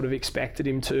I sort of expected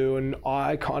him to. And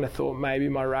I kind of thought maybe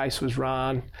my race was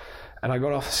run. And I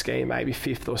got off the ski maybe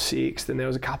 5th or 6th, and there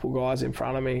was a couple guys in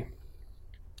front of me.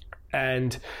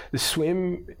 And the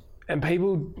swim, and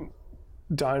people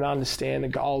don't understand the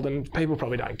Gold, and people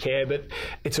probably don't care, but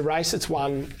it's a race that's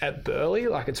won at Burleigh.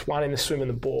 Like, it's won in the swim and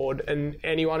the board, and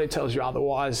anyone who tells you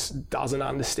otherwise doesn't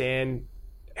understand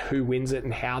who wins it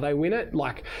and how they win it.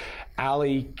 Like,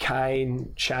 Ali,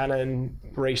 Kane, Shannon,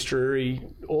 Reece Drury,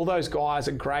 all those guys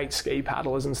are great ski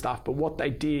paddlers and stuff, but what they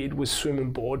did was swim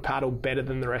and board paddle better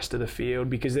than the rest of the field,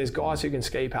 because there's guys who can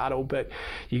ski paddle, but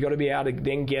you got to be able to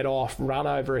then get off, run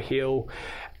over a hill,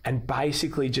 and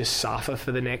basically just suffer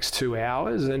for the next 2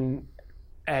 hours. And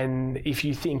if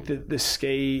you think that the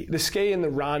ski and the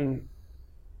run,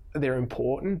 they're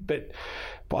important, but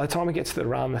by the time it gets to the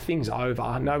run, the thing's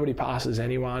over. Nobody passes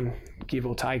anyone, give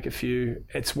or take a few.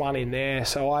 It's one in there.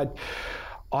 So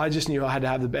I just knew I had to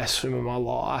have the best swim of my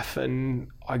life, and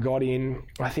I got in.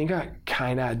 I think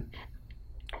Kane had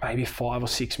maybe 5 or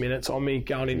 6 minutes on me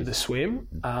going into the swim.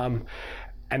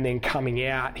 And then coming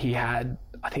out, he had,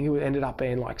 I think it ended up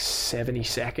being like 70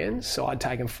 seconds. So I'd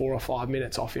taken 4 or 5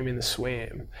 minutes off him in the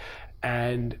swim.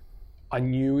 And I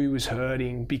knew he was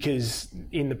hurting, because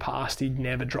in the past he'd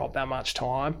never dropped that much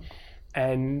time.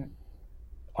 And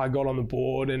I got on the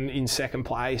board and in second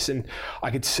place, and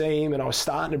I could see him, and I was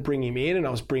starting to bring him in, and I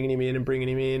was bringing him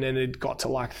in, and it got to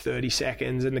like 30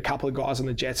 seconds. And a couple of guys on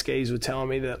the jet skis were telling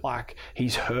me that, like,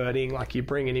 he's hurting, like, you're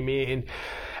bringing him in.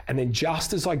 And then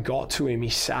just as I got to him, he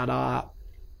sat up,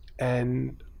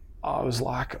 and I was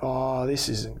like, oh, this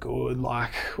isn't good.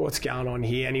 Like, what's going on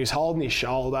here? And he was holding his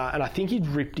shoulder, and I think he'd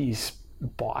ripped his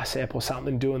bicep or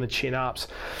something doing the chin-ups.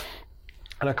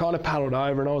 And I kind of paddled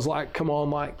over, and I was like, come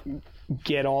on, like,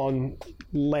 get on,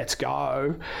 let's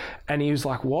go. And he was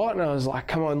like, what? And I was like,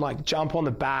 come on, like, jump on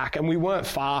the back. And we weren't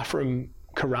far from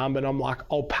Currumbin, and I'm like,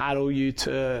 I'll paddle you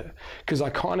to, because I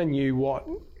kind of knew what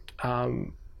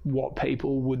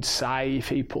people would say if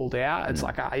he pulled out. It's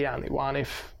like, you only won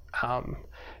if,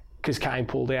 because Kane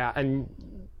pulled out, and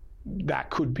that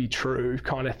could be true,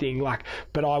 kind of thing. Like,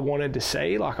 but I wanted to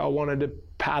see, like, I wanted to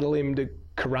paddle him to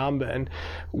Currumbin,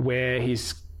 where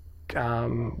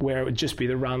it would just be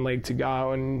the run leg to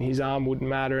go, and his arm wouldn't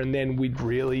matter, and then we'd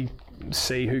really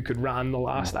see who could run the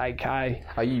last 8K.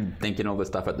 Are you thinking all this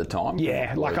stuff at the time?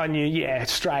 Yeah, like, I knew,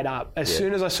 straight up. As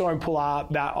soon as I saw him pull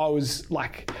up, that I was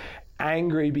like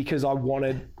angry, because I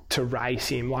wanted to race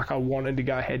him. Like, I wanted to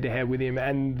go head to head with him,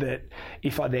 and that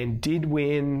if I then did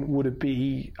win, would it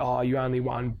be, oh, you only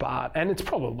won, but, and it's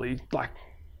probably like,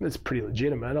 it's pretty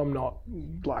legitimate. I'm not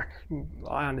like,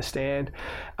 I understand.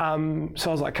 So I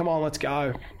was like, come on, let's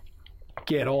go.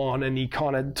 get on, and he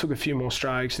kind of took a few more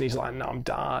strokes and he's like, no, I'm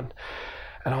done.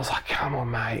 And I was like, come on,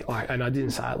 mate. And I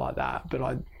didn't say it like that, but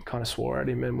I kind of swore at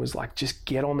him and was like, just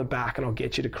get on the back and I'll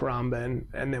get you to Currumbin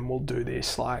and then we'll do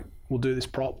this. We'll do this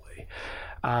properly.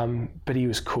 But he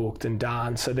was cooked and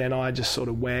done. So then I just sort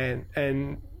of went,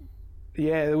 and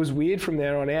yeah, it was weird from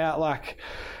there on out.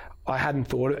 I hadn't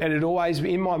thought of it. And it always,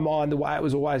 in my mind, the way it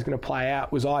was always going to play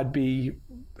out was I'd be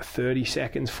 30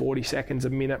 seconds, 40 seconds, a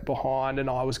minute behind, and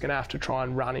I was going to have to try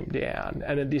and run him down.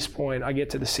 And at this point, I get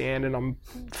to the sand and I'm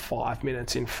 5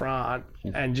 minutes in front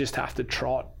and just have to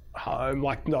trot home.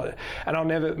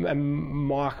 And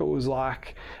Michael was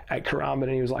like at Currumbin,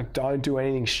 and he was like, don't do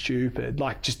anything stupid.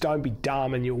 Just don't be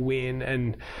dumb and you'll win.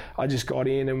 And I just got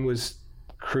in and was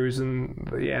cruising,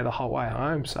 the whole way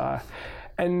home. So,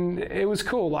 and it was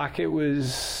cool. It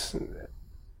was,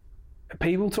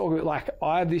 people talk about,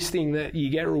 I have this thing that you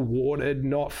get rewarded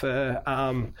not for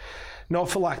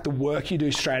the work you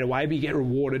do straight away, but you get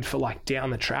rewarded for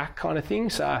down the track kind of thing.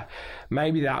 So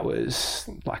maybe that was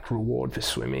reward for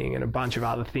swimming, and a bunch of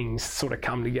other things sort of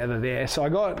come together there. So I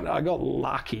got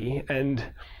lucky, and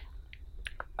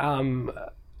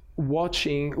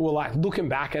looking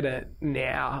back at it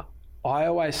now, I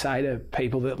always say to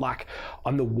people that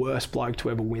I'm the worst bloke to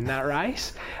ever win that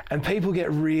race, and people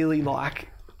get really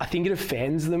I think it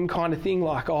offends them kind of thing,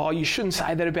 oh, you shouldn't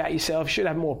say that about yourself, you should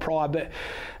have more pride. But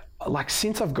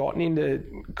since I've gotten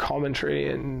into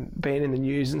commentary and being in the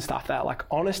news and stuff, that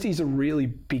honesty is a really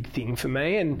big thing for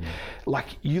me. And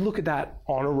you look at that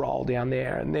honour roll down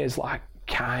there, and there's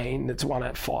Kane that's won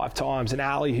it 5 times, and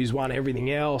Ali who's won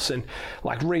everything else, and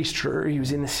Reece Drew, he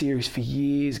was in the series for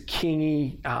years,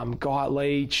 Kingy, Guy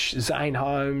Leach, Zane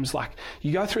Holmes.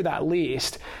 You go through that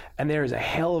list and there is a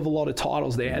hell of a lot of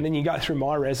titles there, and then you go through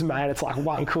my resume and it's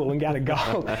 1 Coolangatta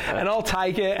Gold and I'll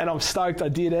take it, and I'm stoked I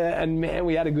did it, and man,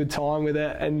 we had a good time with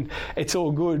it, and it's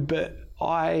all good. But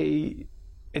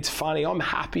it's funny, I'm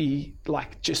happy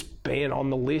just being on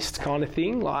the list kind of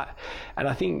thing, and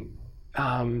I think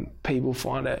people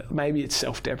find it, maybe it's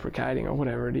self-deprecating or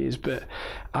whatever it is, but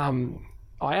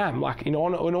I am, in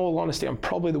all honesty, I'm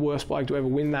probably the worst bloke to ever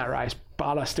win that race,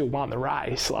 but I still won the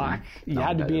race. You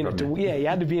had to be in it to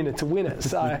win it.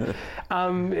 So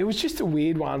it was just a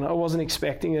weird one. I wasn't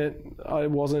expecting it. I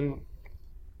wasn't,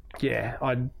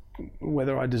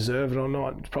 whether I deserve it or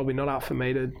not, it's probably not up for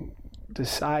me to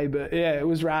say, but yeah, it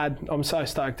was rad. I'm so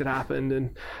stoked it happened,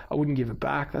 and I wouldn't give it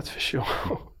back, that's for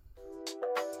sure.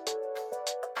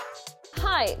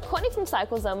 Hi, Courtney from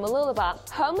CycleZone Mooloolaba,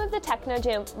 home of the techno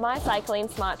gym My Cycling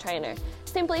Smart Trainer.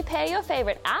 Simply pair your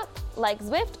favorite app, like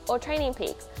Zwift or Training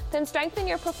Peaks, then strengthen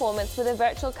your performance with a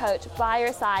virtual coach by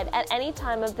your side at any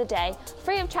time of the day,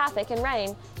 free of traffic and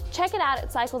rain. Check it out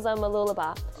at CycleZone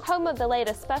Mooloolaba, home of the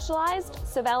latest Specialized,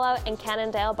 Cervelo and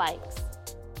Cannondale bikes.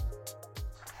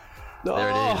 There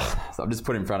it is. So I've just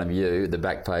put in front of you the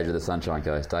back page of the Sunshine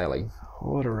Coast Daily.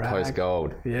 What a rag.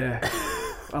 Post-gold. Yeah,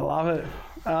 I love it.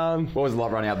 What was it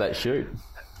like running out that chute?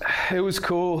 It was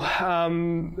cool.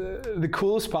 The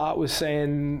coolest part was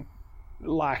seeing,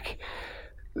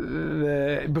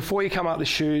 before you come up the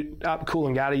chute, up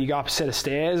Coolangatta, you go up a set of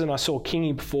stairs, and I saw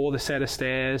Kingy before the set of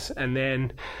stairs, and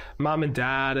then Mum and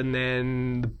Dad, and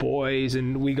then the boys,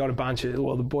 and we got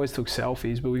the boys took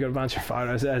selfies, but we got a bunch of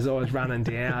photos as I was running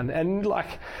down, and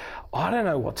I don't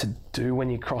know what to do when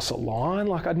you cross a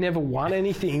line. I'd never won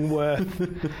anything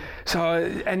worth.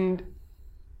 And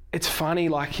it's funny,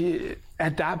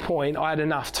 at that point, I had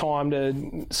enough time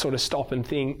to sort of stop and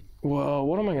think, well,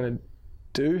 what am I going to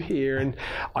do here? And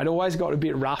I'd always got a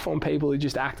bit rough on people who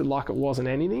just acted like it wasn't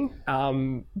anything.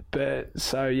 I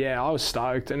was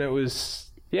stoked, and it was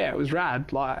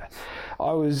rad.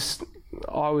 I was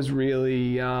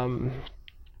really,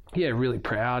 really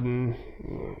proud, and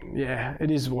it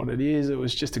is what it is. It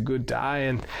was just a good day,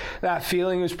 and that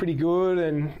feeling was pretty good,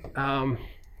 and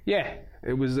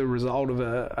it was the result of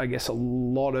a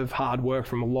lot of hard work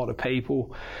from a lot of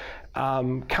people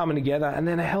coming together, and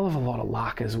then a hell of a lot of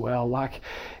luck as well.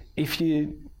 If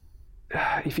you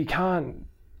can't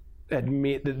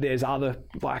admit that there's other,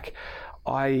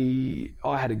 I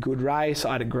had a good race,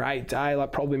 I had a great day,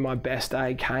 probably my best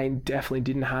day. Kane definitely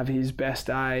didn't have his best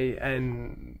day,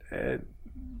 and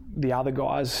the other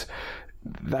guys,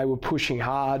 they were pushing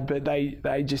hard, but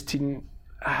they just didn't,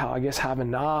 I guess, have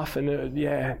enough. And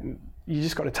you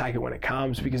just got to take it when it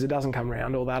comes, because it doesn't come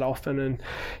around all that often. And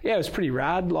it was pretty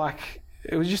rad.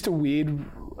 It was just a weird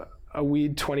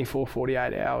 24,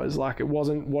 48 hours. It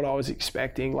wasn't what I was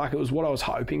expecting. It was what I was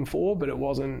hoping for, but it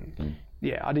wasn't.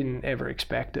 I didn't ever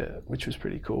expect it, which was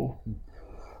pretty cool.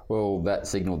 Well, that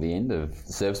signalled the end of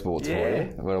surf sports for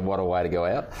you. What a way to go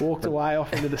out. Walked away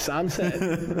off into the sunset.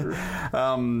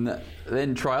 Then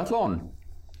triathlon.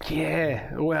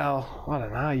 Yeah, well, I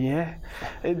don't know,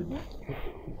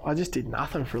 I just did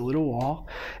nothing for a little while.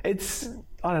 I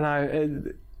don't know,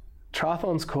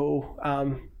 triathlon's cool.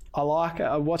 I like it.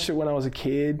 I watched it when I was a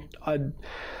kid.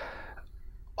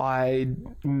 I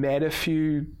met a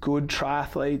few good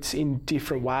triathletes in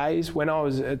different ways.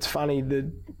 It's funny,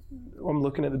 I'm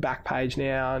looking at the back page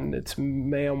now, and it's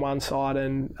me on one side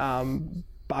and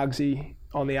Bugsy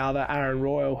on the other, Aaron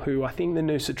Royal, who I think the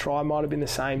Noosa Tri might have been the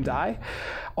same day.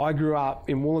 I grew up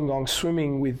in Wollongong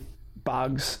swimming with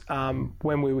Bugs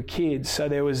when we were kids. So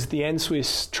there was the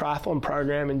N-Swiss triathlon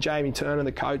program, and Jamie Turner,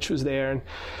 the coach, was there, and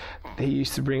he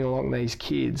used to bring along these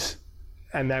kids,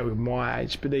 and they were my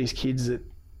age, but these kids that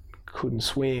couldn't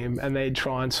swim, and they'd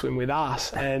try and swim with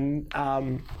us.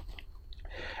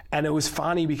 And it was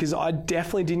funny because I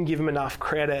definitely didn't give them enough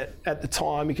credit at the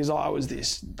time, because I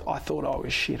thought I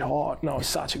was shit hot and I was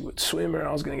such a good swimmer and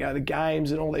I was going to go to the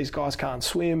games, and all these guys can't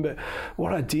swim. But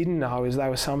what I didn't know is they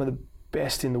were some of the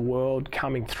best in the world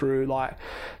coming through. Like,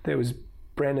 there was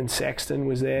Brendan Sexton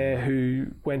was there, who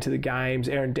went to the games,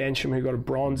 Aaron Densham, who got a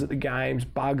bronze at the games,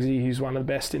 Bugsy, who's one of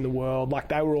the best in the world. Like,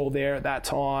 they were all there at that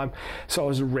time. So I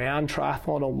was around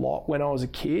triathlon a lot when I was a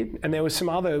kid, and there were some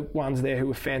other ones there who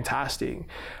were fantastic.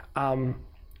 And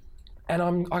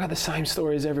I got the same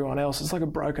story as everyone else. It's like a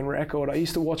broken record. I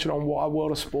used to watch it on Wide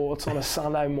World of Sports on a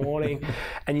Sunday morning,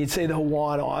 and you'd see the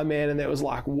Hawaiian Ironman, and there was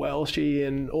like Welshie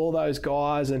and all those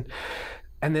guys, and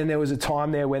then there was a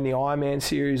time there when the Ironman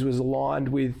series was aligned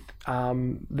with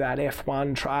that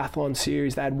F1 triathlon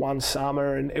series. They had one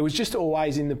summer, and it was just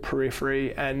always in the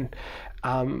periphery. And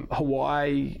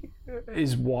Hawaii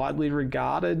is widely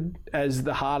regarded as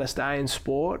the hardest day in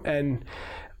sport, and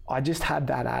I just had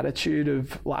that attitude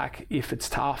of, like, if it's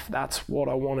tough, that's what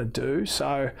I want to do.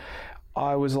 So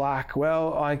I was like,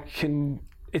 well,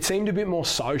 it seemed a bit more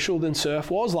social than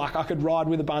surf was. Like, I could ride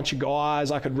with a bunch of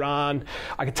guys, I could run,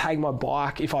 I could take my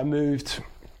bike if I moved.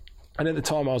 And at the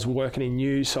time I was working in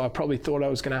news, so I probably thought I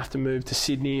was going to have to move to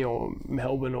Sydney or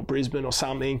Melbourne or Brisbane or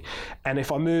something. And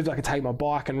if I moved, I could take my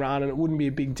bike and run, and it wouldn't be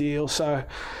a big deal. So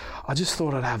I just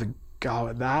thought I'd have a go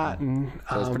at that. And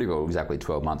so it was pretty well exactly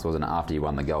 12 months, wasn't it, after you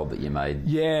won the gold that you made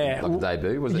like a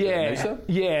debut? Was it Noosa?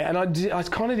 Yeah, and I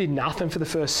kind of did nothing for the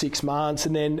first 6 months,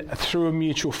 and then through a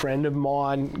mutual friend of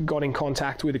mine got in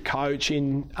contact with a coach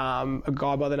in a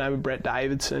guy by the name of Brett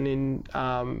Davidson in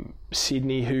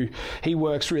Sydney, who he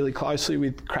works really closely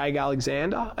with Craig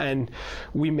Alexander, and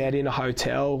we met in a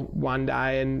hotel one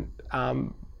day, and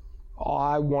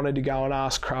I wanted to go and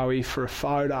ask Crowie for a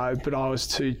photo, but I was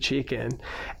too chicken.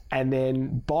 And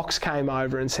then Box came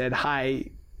over and said,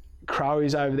 hey,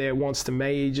 Crowie's over there, wants to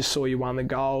meet you, just saw you won the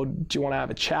gold, do you want to have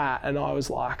a chat? And I was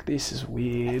like, this is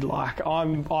weird. Like, I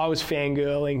was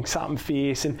fangirling something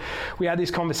fierce. And we had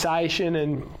this conversation,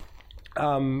 and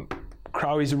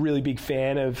Crowie's a really big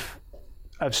fan of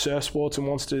surf sports and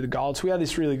wants to do the gold. So we had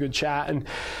this really good chat, and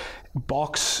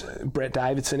Box, Brett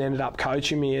Davidson, ended up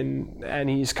coaching me, and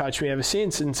he's coached me ever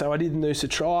since. And so I did the Noosa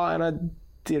Tri, and I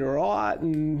did all right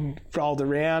and rolled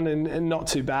around and not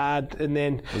too bad. And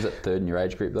then... Was it third in your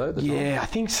age group, though, at the time? I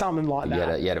think something like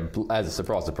that. You had as a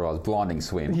surprise, blinding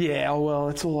swim. Yeah, well,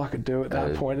 it's all I could do at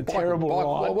that point. Terrible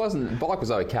ride. Bike was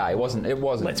okay. It wasn't.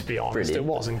 Let's be honest, brilliant. It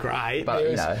wasn't great.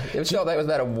 But, that was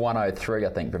about a 103, I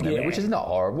think, from memory, which is not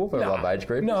horrible for a lot of age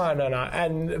group. No.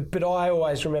 But I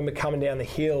always remember coming down the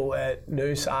hill at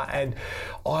Noosa, and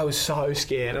I was so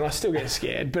scared, and I still get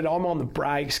scared, but I'm on the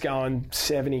brakes going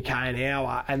 70k an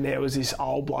hour, and there was this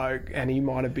old bloke, and he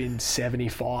might have been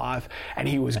 75, and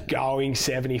he was going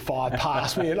 75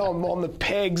 past me, and I'm on the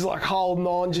pegs, like, holding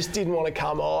on, just didn't want to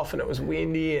come off, and it was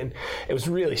windy, and it was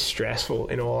really stressful,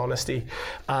 in all honesty.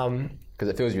 Because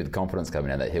it fills you with confidence coming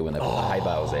down that hill when they've got the hay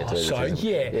bales there too.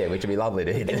 Which would be lovely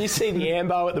to hit. And you see the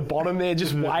ambo at the bottom there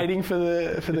just waiting for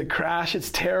the crash. It's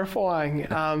terrifying.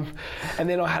 And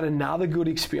then I had another good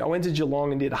experience. I went to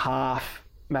Geelong and did a half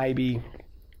maybe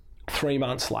 3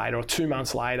 months later or 2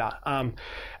 months later. And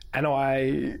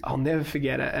I'll never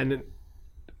forget it. And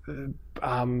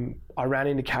I ran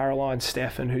into Caroline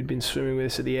Steffen, who'd been swimming with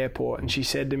us at the airport, and she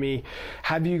said to me,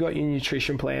 have you got your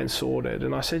nutrition plan sorted?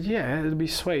 And I said, yeah, it'll be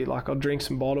sweet. Like, I'll drink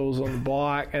some bottles on the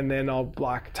bike, and then I'll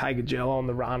like take a gel on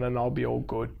the run, and I'll be all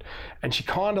good. And she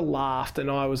kind of laughed,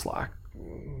 and I was like,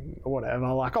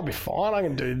 whatever, like, I'll be fine, I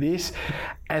can do this.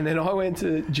 And then I went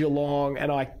to Geelong,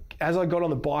 and as I got on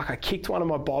the bike, I kicked one of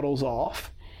my bottles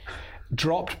off,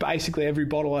 dropped basically every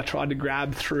bottle I tried to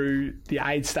grab through the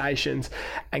aid stations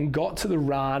and got to the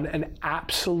run, an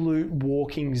absolute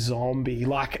walking zombie,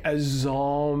 like a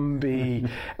zombie,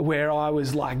 where I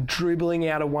was like dribbling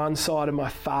out of one side of my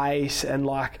face and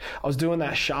like I was doing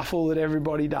that shuffle that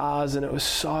everybody does, and it was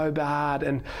so bad.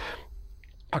 And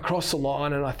I crossed the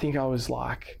line and I think I was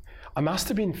like, I must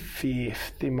have been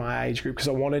 5th in my age group because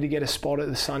I wanted to get a spot at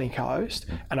the sunny coast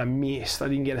and I missed. I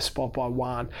didn't get a spot by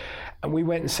 1. And we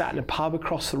went and sat in a pub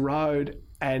across the road,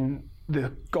 and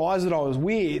the guys that I was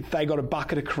with, they got a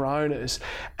bucket of Coronas,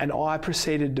 and I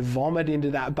proceeded to vomit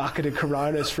into that bucket of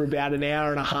Coronas for about an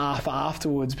hour and a half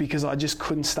afterwards because I just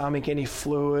couldn't stomach any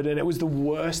fluid, and it was the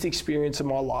worst experience of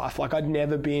my life. Like, I'd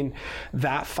never been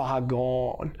that far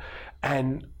gone,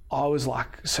 and I was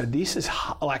like, so this is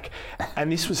like, and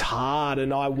this was hard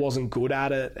and I wasn't good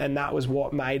at it, and that was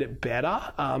what made it better.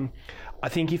 I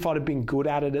think if I'd have been good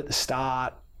at it at the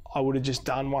start, I would have just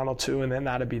done 1 or 2 and then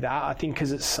that'd be that. I think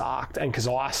because it sucked and because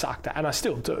I sucked at it, and I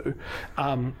still do,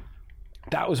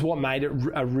 that was what made it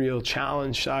a real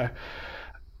challenge. So,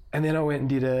 and then I went and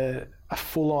did a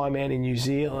full Ironman in New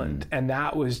Zealand, and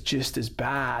that was just as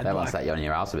bad. That must set you on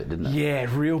your ass a bit, didn't it? Yeah,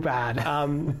 real bad.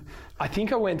 I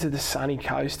think I went to the sunny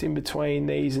coast in between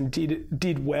these and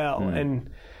did well,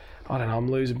 and I don't know, I'm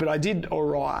losing, but I did all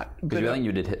right. Because I think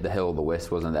you did hit the Hill of the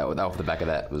West, wasn't that? Off the back of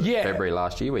that was February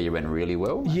last year where you went really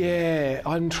well? Yeah,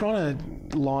 I'm trying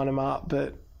to line them up,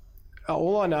 but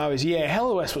all I know is, Hell of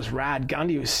the West was rad.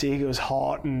 Gundy was sick. It was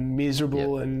hot and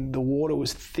miserable, and the water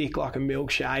was thick like a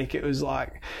milkshake. It was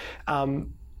like,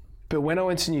 but when I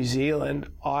went to New Zealand,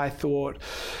 I thought,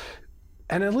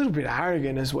 and a little bit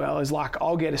arrogant as well, is like,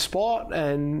 I'll get a spot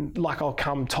and like I'll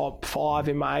come top 5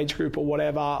 in my age group or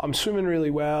whatever. I'm swimming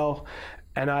really well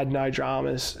and I had no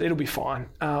dramas. It'll be fine.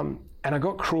 And I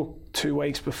got crook 2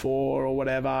 weeks before or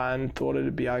whatever and thought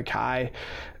it'd be okay.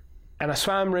 And I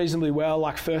swam reasonably well,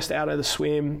 like first out of the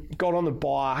swim, got on the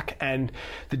bike, and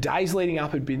the days leading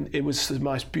up it was the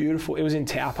most beautiful. It was in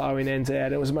Taupo in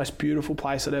NZ. It was the most beautiful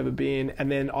place I'd ever been.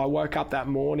 And then I woke up that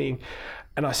morning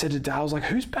and I said to Dale, I was like,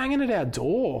 who's banging at our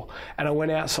door? And I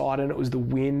went outside and it was the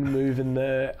wind moving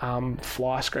the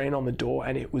fly screen on the door,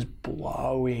 and it was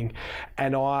blowing.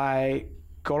 And I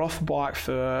got off the bike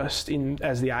first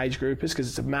as the age groupers because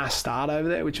it's a mass start over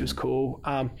there, which was cool.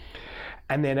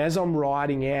 And then as I'm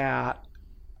riding out,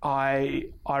 I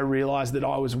realised that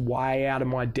I was way out of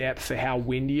my depth for how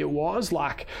windy it was.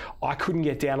 Like, I couldn't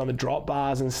get down on the drop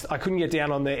bars and I couldn't get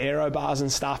down on the aero bars and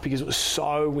stuff because it was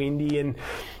so windy, and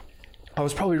I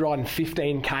was probably riding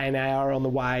 15k an hour on the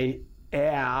way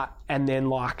out and then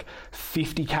like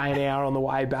 50k an hour on the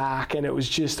way back, and it was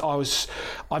just,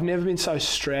 I've never been so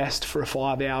stressed for a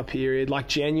 5-hour period, like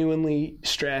genuinely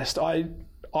stressed. I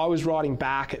was riding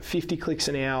back at 50 clicks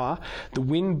an hour. The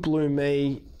wind blew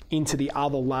me into the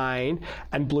other lane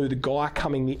and blew the guy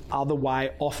coming the other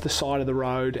way off the side of the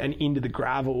road and into the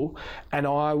gravel. And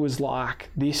I was like,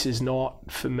 this is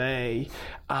not for me.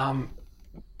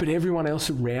 But everyone else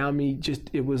around me,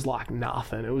 it was like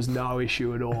nothing. It was no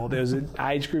issue at all. There was an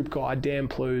age group guy, Dan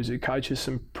Plews, who coaches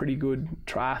some pretty good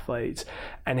triathletes,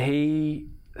 and he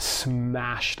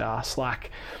smashed us. Like,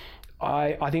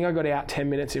 I think I got out 10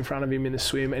 minutes in front of him in the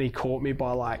swim, and he caught me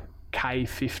by like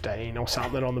K15 or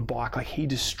something on the bike. Like, he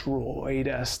destroyed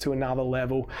us to another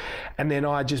level. And then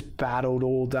I just battled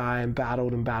all day and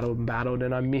battled,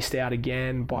 and I missed out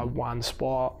again by 1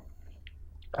 spot.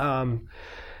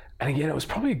 And again, it was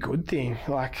probably a good thing.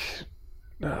 Like,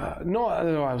 not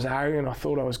that I was arrogant, I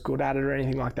thought I was good at it or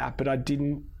anything like that, but I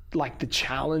didn't, like, the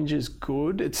challenge is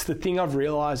good. It's the thing I've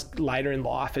realised later in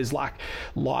life is, like,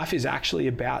 life is actually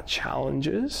about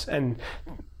challenges. And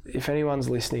if anyone's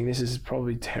listening, this is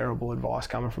probably terrible advice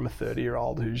coming from a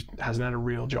 30-year-old who hasn't had a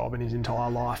real job in his entire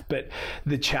life, but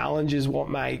the challenge is what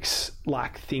makes,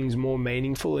 like, things more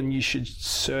meaningful, and you should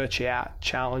search out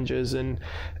challenges and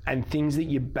things that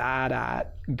you're bad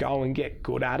at, go and get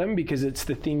good at them, because it's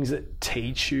the things that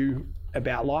teach you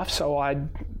about life. So I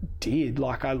did,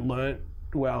 like,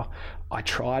 I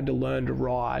tried to learn to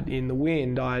ride in the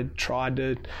wind. I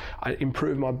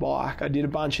improved my bike. I did a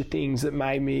bunch of things that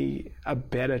made me a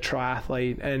better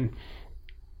triathlete. And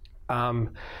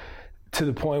to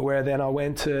the point where then I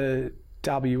went to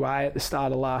WA at the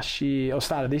start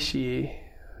of this year,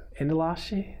 end of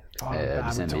last year?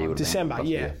 December,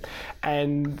 yeah.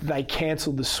 And they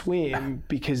cancelled the swim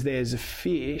because there's a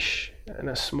fish, and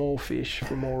a small fish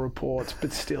from all reports,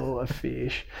 but still a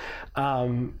fish.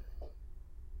 And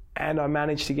I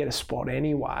managed to get a spot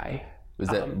anyway. Was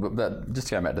that, but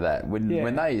just going back to that, when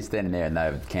they standing there and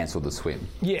they've cancelled the swim?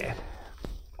 Yeah.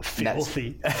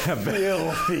 Filthy.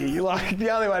 Filthy. Like, the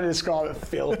only way to describe it,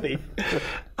 filthy.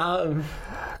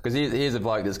 Because here's a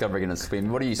bloke that's going to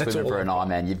swim. What are you swimming for an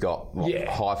Ironman? You've got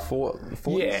high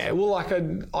 40s? Yeah, well, like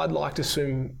I'd like to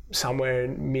swim somewhere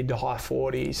in mid to high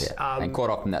 40s. Yeah. And quite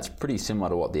often that's pretty similar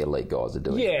to what the elite guys are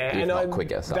doing. Yeah, if not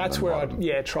quicker. That's where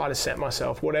I'd try to set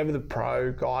myself. Whatever the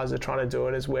pro guys are trying to do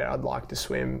it is where I'd like to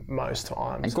swim most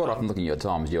times. And quite often looking at your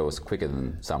times, you're quicker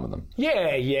than some of them. Yeah.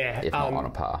 If not on a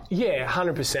par. Yeah,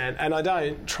 100%. And I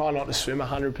don't try not to swim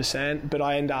 100%, but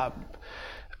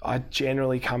I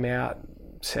generally come out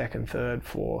second, third,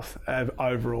 fourth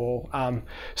overall.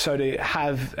 So to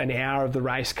have an hour of the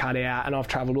race cut out, and I've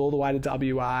travelled all the way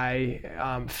to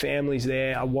WA, family's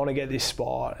there, I want to get this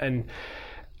spot. And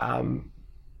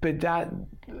but that,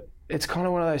 it's kind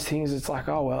of one of those things, it's like,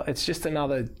 oh, well, it's just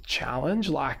another challenge.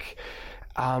 Like,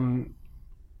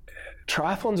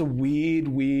 triathlon's a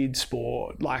weird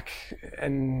sport, like,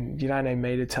 and you don't need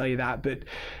me to tell you that, but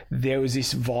there was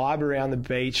this vibe around the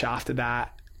beach after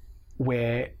that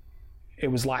where it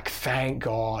was like, thank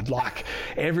God, like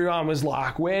everyone was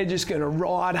like, we're just going to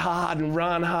ride hard and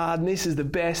run hard and this is the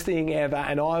best thing ever.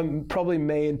 And I'm probably,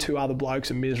 me and two other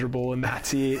blokes are miserable and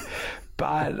that's it.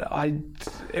 But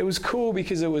it was cool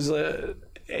because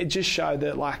it just showed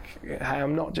that, like, hey,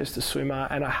 I'm not just a swimmer,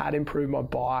 and I had improved my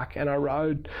bike, and I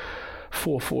rode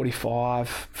 4:45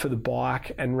 for the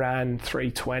bike and ran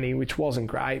 3:20, which wasn't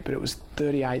great, but it was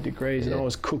 38 degrees and I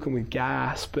was cooking with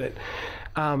gas. But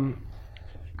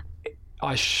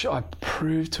I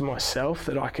proved to myself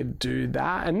that I could do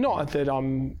that, and not that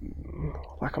I'm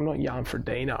not Jan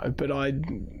Frodeno, but I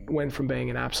went from being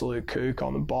an absolute kook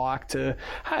on the bike to,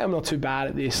 hey, I'm not too bad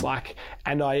at this, like,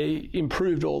 and I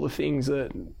improved all the things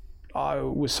that I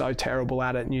was so terrible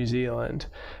at New Zealand,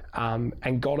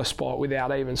 and got a spot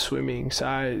without even swimming.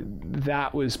 So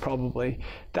that was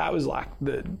like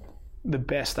the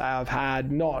best day I've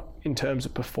had, not in terms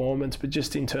of performance, but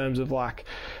just in terms of, like,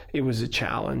 it was a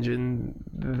challenge, and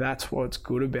that's what's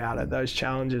good about it. Those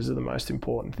challenges are the most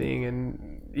important thing,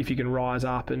 and if you can rise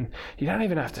up, and you don't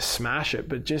even have to smash it,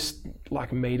 but just,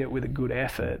 like, meet it with a good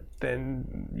effort,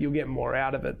 then you'll get more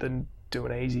out of it than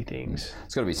doing easy things.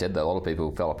 It's got to be said that a lot of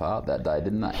people fell apart that day,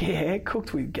 didn't they? Yeah,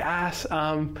 cooked with gas.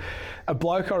 A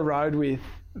bloke I rode with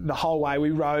the whole way,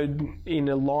 we rode in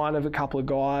a line of a couple of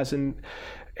guys, and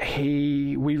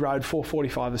we rode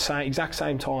 4:45 the exact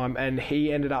same time, and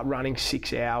he ended up running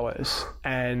 6 hours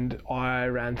and I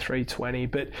ran 3:20.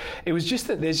 But it was just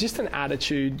that there's just an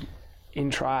attitude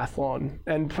in triathlon,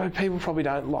 and people probably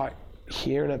don't like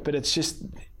hearing it, but it's just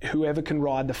whoever can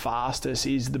ride the fastest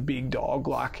is the big dog,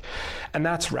 like, and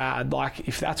that's rad. Like,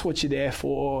 if that's what you're there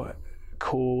for,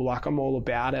 cool, like, I'm all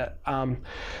about it.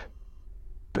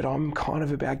 But I'm kind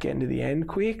of about getting to the end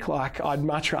quick. Like, I'd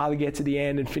much rather get to the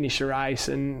end and finish a race,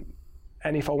 and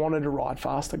if I wanted to ride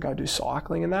fast, I'd go do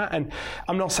cycling and that. And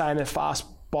I'm not saying that fast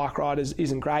bike riders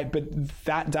isn't great, but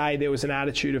that day there was an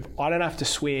attitude of, I don't have to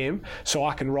swim, so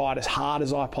I can ride as hard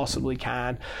as I possibly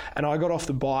can. And I got off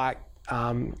the bike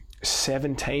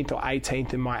 17th or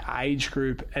 18th in my age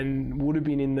group, and would have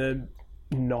been in the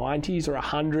 90s or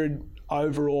 100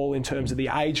 overall in terms of the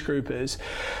age groupers,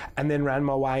 and then ran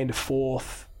my way into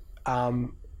fourth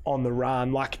on the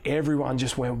run. Like, everyone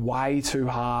just went way too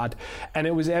hard, and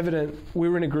it was evident. We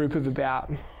were in a group of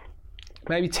about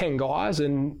maybe 10 guys,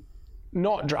 and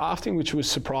not drafting, which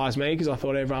was surprised me because I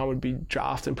thought everyone would be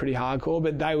drafting pretty hardcore,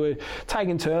 but they were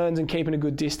taking turns and keeping a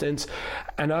good distance,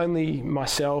 and only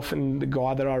myself and the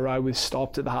guy that I rode with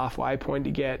stopped at the halfway point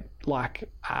to get, like,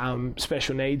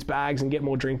 special needs bags and get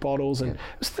more drink bottles, and it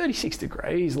was 36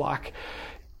 degrees. Like,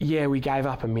 yeah, we gave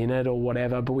up a minute or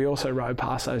whatever, but we also rode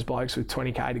past those blokes with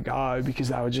 20k to go because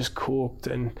they were just cooked.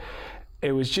 And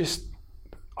it was just,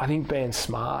 I think being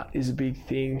smart is a big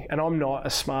thing. And I'm not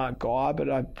a smart guy, but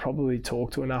I probably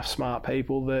talk to enough smart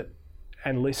people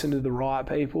and listen to the right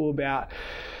people about,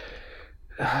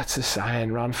 it's a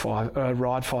saying, ride 5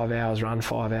 hours, run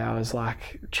 5 hours.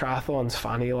 Like, triathlon's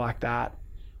funny like that.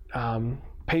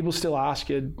 People still ask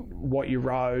you what you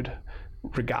rode,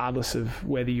 regardless of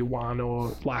whether you won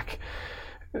or, like,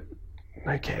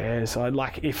 who cares?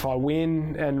 If I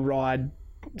win and ride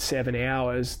 7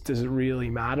 hours, does it really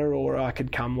matter? Or I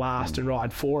could come last and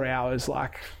ride 4 hours.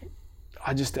 Like,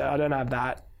 I don't have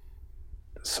that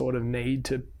sort of need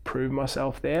to prove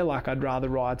myself there. Like, I'd rather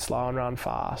ride slow and run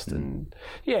fast. And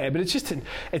yeah, but it's just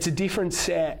it's a different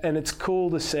set, and it's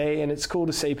cool to see, and it's cool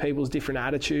to see people's different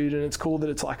attitude, and it's cool that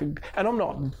it's like and I'm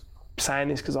not saying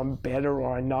this because I'm better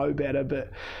or I know better,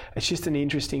 but it's just an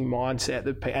interesting mindset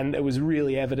and it was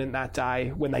really evident that day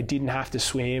when they didn't have to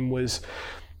swim, was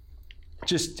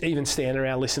just even standing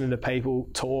around listening to people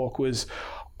talk, was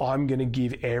I'm going to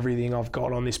give everything I've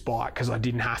got on this bike because I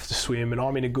didn't have to swim, and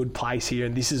I'm in a good place here,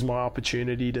 and this is my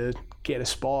opportunity to get a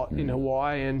spot in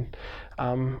Hawaii. And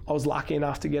I was lucky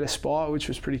enough to get a spot, which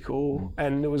was pretty cool.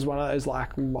 And it was one of those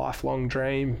like lifelong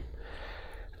dream,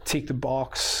 tick the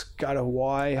box, go to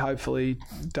Hawaii, hopefully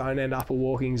don't end up a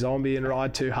walking zombie and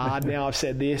ride too hard. Now I've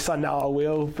said this, I know I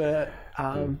will, but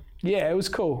yeah, it was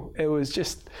cool. It was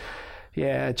just,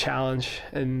 a challenge,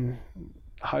 and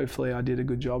hopefully I did a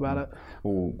good job at it.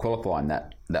 Well, qualifying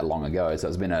that long ago, so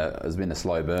it's been a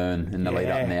slow burn in the lead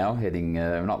up now, heading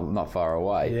not far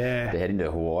away. To head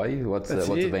into Hawaii. What's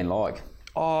it been like?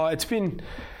 Oh, it's been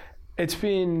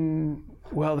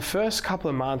well, the first couple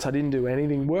of months I didn't do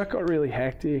anything. Work got really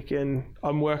hectic, and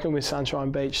I'm working with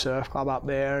Sunshine Beach Surf Club up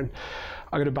there, and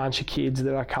I got a bunch of kids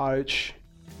that I coach.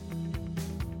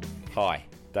 Hi,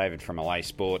 David from LA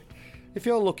Sport. If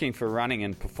you're looking for running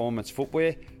and performance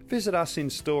footwear, visit us in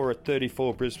store at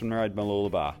 34 Brisbane Road,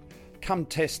 Mooloolaba. Come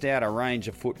test out a range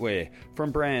of footwear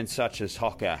from brands such as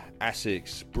Hoka,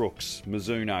 Asics, Brooks,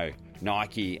 Mizuno,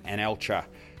 Nike and Ultra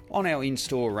on our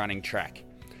in-store running track.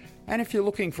 And if you're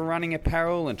looking for running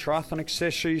apparel and triathlon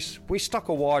accessories, we stock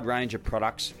a wide range of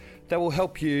products that will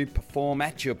help you perform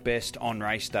at your best on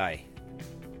race day.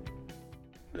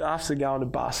 After going to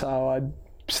Busso, I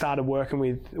started working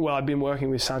with, I'd been working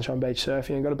with Sunshine Beach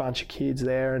Surfing and got a bunch of kids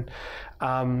there, and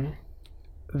I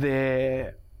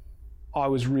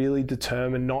was really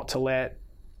determined not to let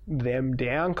them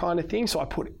down kind of thing. So I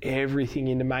put everything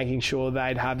into making sure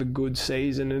they'd have a good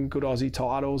season and good Aussie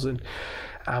titles, and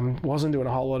wasn't doing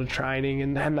a whole lot of training,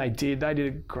 and they did a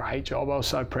great job. I was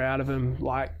so proud of them.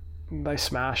 Like, they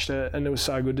smashed it, and it was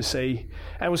so good to see,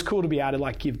 and it was cool to be able to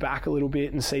like give back a little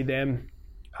bit and see them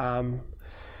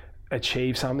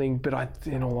achieve something. But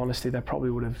in all honesty, they probably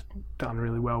would have done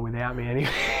really well without me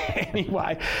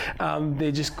anyway.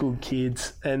 They're just good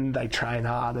kids, and they train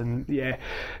hard, and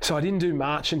so I didn't do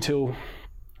much until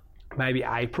maybe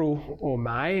April or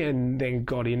May, and then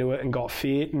got into it and got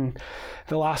fit, and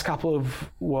the last couple of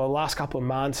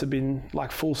months have been like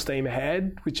full steam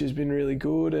ahead, which has been really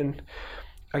good. And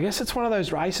I guess it's one of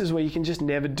those races where you can just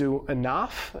never do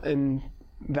enough, and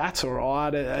that's all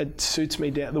right. It suits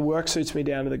me down. The work suits me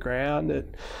down to the ground.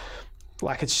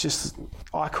 It's just,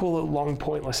 I call it long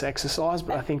pointless exercise,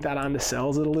 but I think that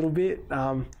undersells it a little bit.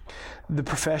 The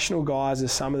professional guys are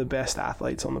some of the best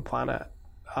athletes on the planet.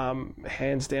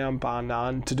 Hands down, bar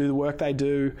none, to do the work they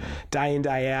do day in,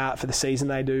 day out, for the season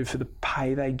they do, for the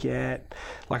pay they get.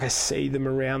 Like, I see them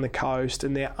around the coast,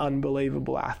 and they're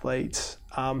unbelievable athletes.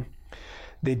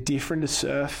 They're different to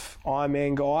surf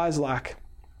Ironman guys. Like,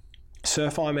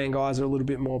 surf Ironman guys are a little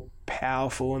bit more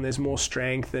powerful, and there's more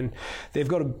strength, and they've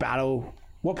got to battle.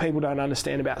 What people don't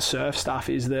understand about surf stuff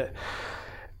is that,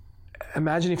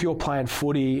 imagine if you're playing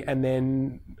footy and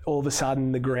then all of a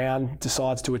sudden the ground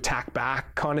decides to attack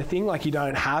back, kind of thing. Like, you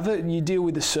don't have it. You deal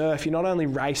with the surf. You're not only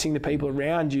racing the people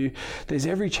around you, there's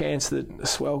every chance that a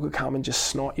swell could come and just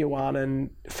snot you one, and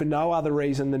for no other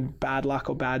reason than bad luck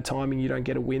or bad timing, you don't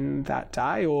get a win that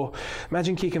day. Or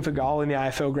imagine kicking for goal in the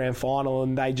AFL Grand Final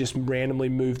and they just randomly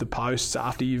move the posts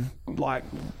after you've like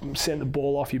sent the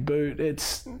ball off your boot.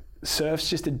 Surf's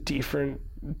just a different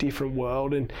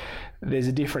world, and there's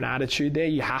a different attitude there.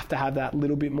 You have to have that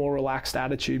little bit more relaxed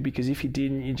attitude, because if you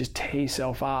didn't, you just tear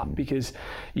yourself up, because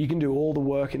you can do all the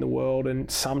work in the world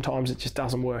and sometimes it just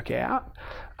doesn't work out.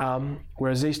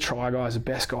 Whereas these tri guys, the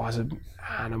best guys, are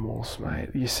animals, mate.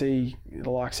 You see the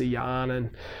likes of Jan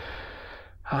and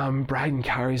Braden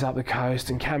Curry's up the coast,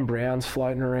 and Cam Brown's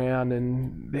floating around,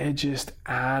 and they're just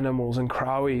animals. And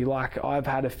Crowie, like, I've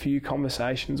had a few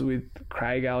conversations with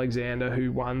Craig Alexander,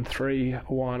 who won 3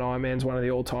 Hawaiian Ironmans, one of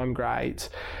the all-time greats.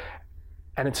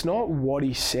 And it's not what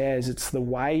he says, it's the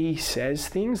way he says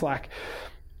things. Like,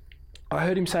 I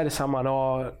heard him say to someone,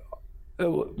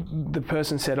 the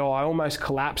person said, I almost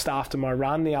collapsed after my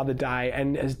run the other day.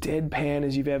 And as deadpan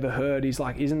as you've ever heard, he's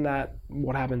like, isn't that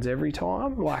what happens every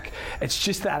time? Like, it's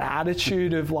just that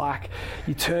attitude of like,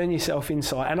 you turn yourself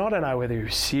inside. And I don't know whether he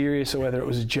was serious or whether it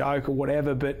was a joke or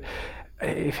whatever, but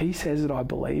if he says it, I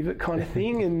believe it, kind of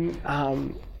thing.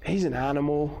 And he's an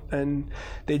animal, and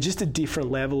they're just a different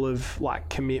level of like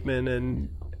commitment, and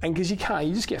because you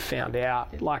just get found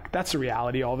out. Like, that's the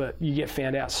reality of it. You get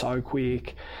found out so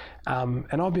quick. And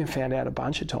I've been found out a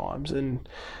bunch of times, and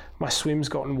my swim's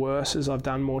gotten worse as I've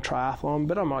done more triathlon,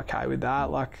 but I'm okay with that.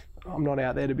 Like, I'm not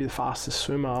out there to be the fastest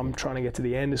swimmer. I'm trying to get to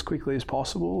the end as quickly as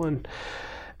possible, and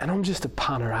I'm just a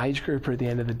punter age grouper at the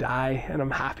end of the day, and I'm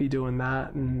happy doing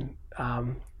that. And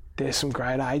there's some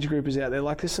great age groupers out there.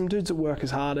 Like, there's some dudes that work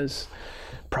as hard as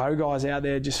pro guys out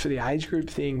there just for the age group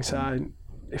thing. So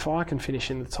if I can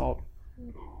finish in the top,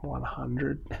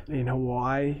 100 in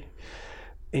Hawaii,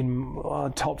 in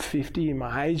top 50 in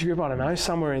my age group, I don't know,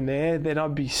 somewhere in there, then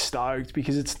I'd be stoked,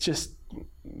 because it's just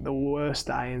the worst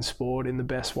day in sport in the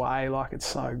best way. Like, it's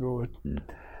so good.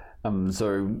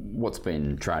 So what's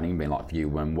been training been like for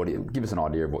you? Give us an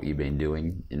idea of what you've been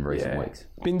doing in recent weeks.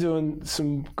 Been doing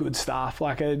some good stuff.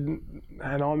 And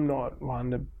I'm not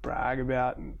one to brag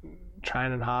about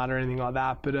training hard or anything like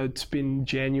that, but it's been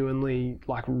genuinely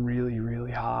like really,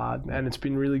 really hard, and it's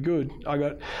been really good.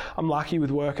 I'm lucky with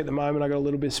work at the moment. I got a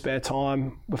little bit of spare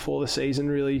time before the season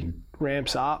really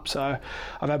ramps up, so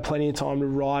I've had plenty of time to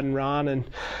ride and run, and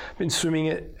been swimming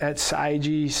at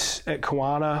Sage's at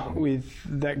Kawana with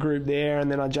that group there,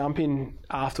 and then I jump in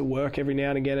after work every now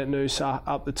and again at Noosa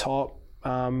up the top,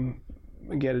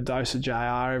 get a dose of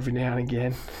JR every now and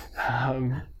again.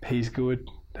 He's good.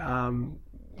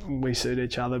 We suit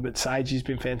each other, but Sage has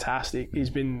been fantastic.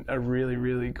 He's been a really,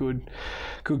 really good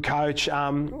coach.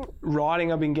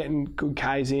 Riding, I've been getting good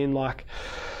Ks in. Like,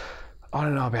 I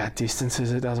don't know about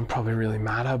distances, it doesn't probably really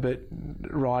matter, but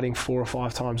riding 4 or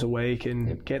 5 times a week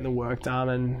and getting the work done.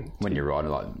 And when you're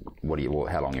riding, like,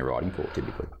 how long are you riding for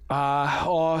typically?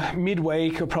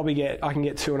 Midweek, I can get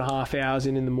 2.5 hours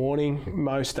in the morning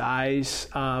most days,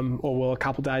 a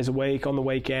couple of days a week. On the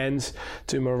weekends,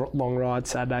 do my long ride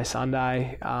Saturday,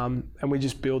 Sunday, and we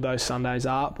just build those Sundays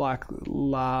up. Like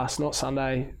not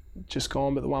Sunday just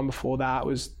gone, but the one before that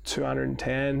was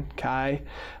 210k.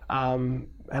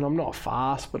 And I'm not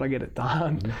fast, but I get it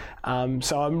done.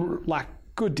 So I'm like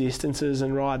good distances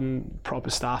and riding proper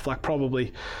stuff. Like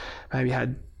probably maybe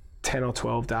had 10 or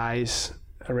 12 days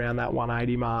around that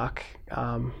 180 mark,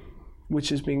 which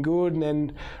has been good. And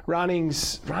then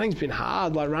running's been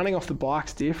hard. Like running off the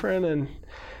bike's different,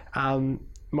 and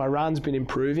my run's been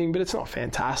improving, but it's not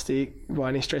fantastic by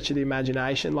any stretch of the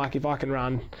imagination. Like if I can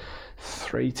run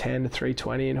 310 to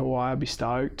 320 in Hawaii, I'd be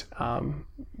stoked,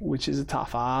 which is a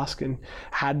tough ask. And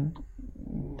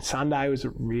Sunday was a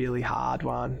really hard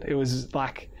one. It was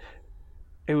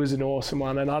an awesome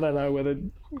one, and I don't know whether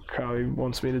Crow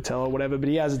wants me to tell or whatever, but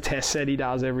he has a test set he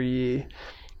does every year,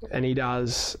 and he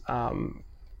does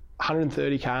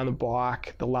 130k on the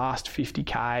bike, the last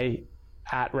 50k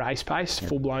at race pace,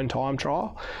 full-blown time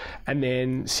trial, and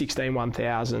then 16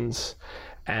 1000s.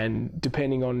 And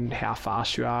depending on how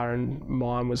fast you are, and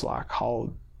mine was like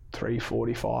hold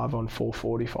 345 on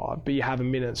 445, but you have a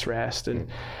minute's rest. And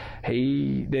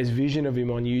there's vision of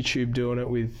him on YouTube doing it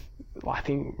with, I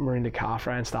think, Marinda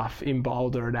Carfrae and stuff in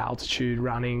Boulder at altitude,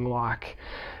 running like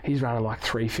he's running like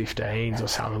 315s or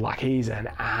something. Like he's an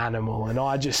animal, and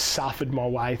I just suffered my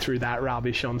way through that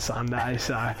rubbish on Sunday.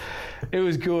 So it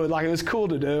was good. Like it was cool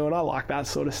to do, and I like that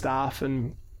sort of stuff.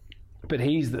 But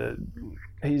he's the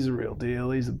real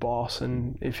deal. He's the boss,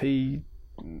 and if he,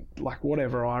 like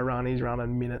whatever I run, he's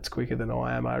running minutes quicker than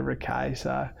I am over a K.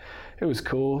 So it was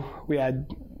cool. We had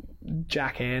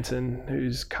Jack Hansen,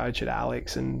 who's coach at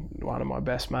Alex and one of my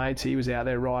best mates. He was out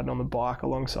there riding on the bike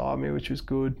alongside me, which was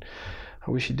good.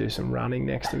 I wish he'd do some running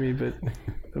next to me, but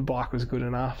the bike was good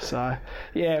enough. So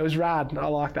yeah, it was rad. I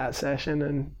like that session,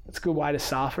 and it's a good way to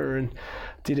suffer, and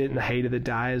did it in the heat of the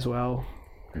day as well,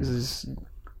 because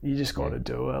you just got to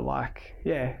do it. Like,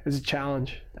 yeah, it was a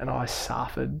challenge, and I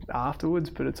suffered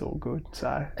afterwards, but it's all good. So,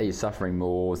 are you suffering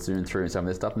more through some of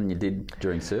this stuff than you did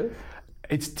during surf?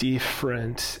 It's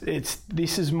different.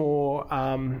 This is more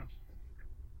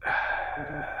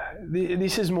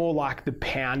like the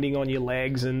pounding on your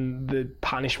legs and the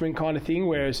punishment kind of thing,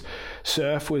 whereas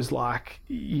surf was like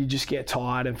you just get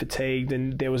tired and fatigued,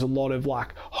 and there was a lot of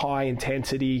like high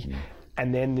intensity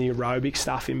and then the aerobic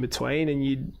stuff in between,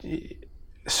 and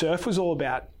surf was all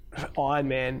about,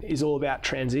 Ironman is all about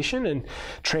transition, and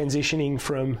transitioning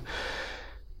from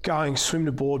going swim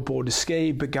to board to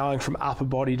ski, but going from upper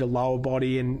body to lower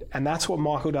body, and that's what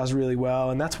Michael does really well,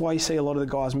 and that's why you see a lot of the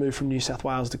guys move from New South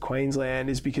Wales to Queensland,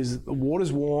 is because the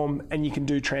water's warm and you can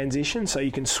do transition, so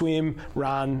you can swim,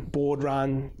 run, board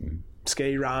run,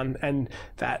 ski run, and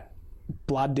that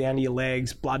blood down to your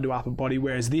legs, blood to upper body,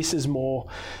 whereas this is more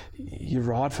you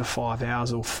ride for 5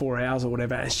 hours or 4 hours or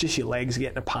whatever, and it's just your legs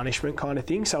getting a punishment kind of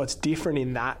thing. So it's different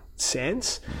in that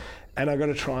sense, and I've got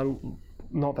to try and,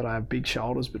 not that I have big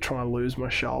shoulders, but try and lose my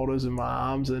shoulders and my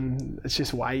arms, and it's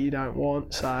just weight you don't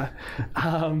want. So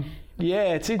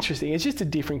yeah, it's interesting. It's just a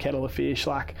different kettle of fish.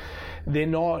 Like they're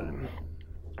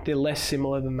less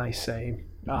similar than they seem.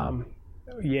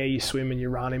 Yeah, you swim and you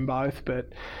run in both, but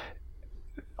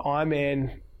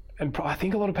Ironman, and I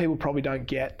think a lot of people probably don't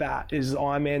get that, is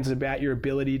Ironman's about your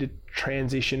ability to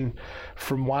transition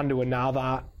from one to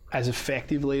another as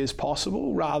effectively as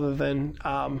possible, rather than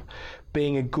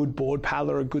being a good board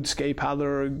paddler, a good ski paddler,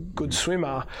 or a good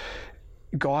swimmer.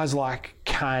 guys like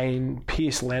Kane,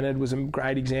 Pierce Leonard was a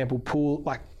great example,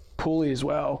 Pooley as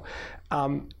well.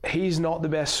 He's not the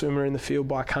best swimmer in the field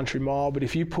by a country mile, but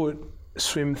if you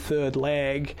swim third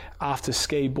leg after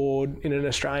ski board in an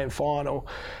Australian final,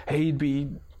 he'd be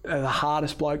the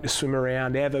hardest bloke to swim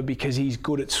around ever, because he's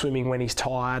good at swimming when he's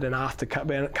tired and after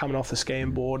coming off the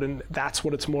skiing board, and that's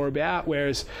what it's more about.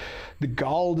 Whereas the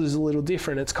gold is a little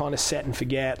different. It's kind of set and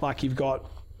forget. Like, you've got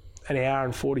an hour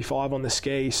and 45 on the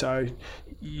ski, so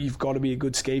you've got to be a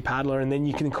good ski paddler, and then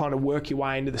you can kind of work your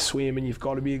way into the swim, and you've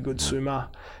got to be a good swimmer.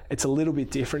 It's a little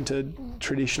bit different to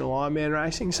traditional Ironman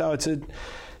racing, so it's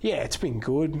been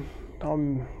good.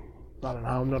 I don't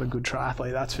know, I'm not a good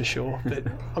triathlete, that's for sure, but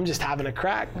I'm just having a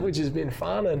crack, which has been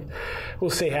fun, and we'll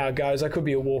see how it goes. I could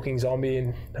be a walking zombie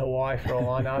in Hawaii for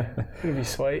all I know. It'll be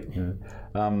sweet. Yeah.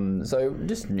 So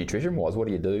just nutrition-wise, what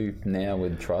do you do now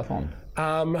with triathlon?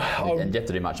 And do you have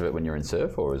to do much of it when you're in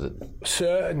surf, or is it?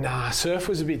 Surf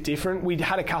was a bit different. We'd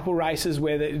had a couple races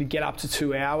where they'd get up to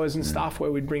 2 hours and stuff,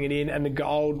 where we'd bring it in, and the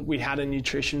gold, we had a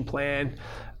nutrition plan,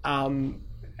 and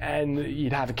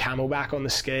you'd have a Camelback on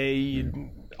the ski,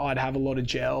 I'd have a lot of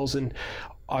gels, and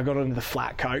I got into the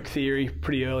flat Coke theory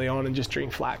pretty early on and just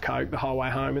drink flat Coke the whole way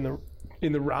home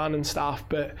in the run and stuff.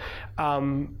 But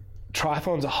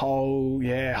triathlon's a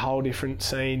whole different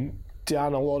scene.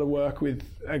 Done a lot of work with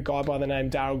a guy by the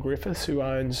name Daryl Griffiths, who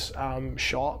owns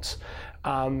Shots,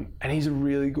 and he's a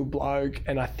really good bloke,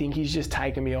 and I think he's just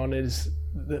taken me on as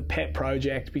the pet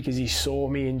project because he saw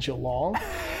me in Geelong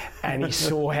and he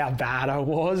saw how bad I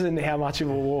was and how much of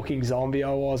a walking zombie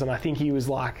I was, and I think he was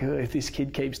like, if this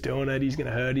kid keeps doing it, he's going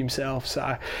to hurt himself.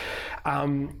 So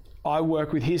I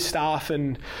work with his staff,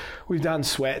 and we've done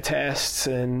sweat tests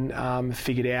and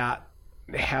figured out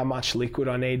how much liquid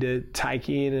I need to take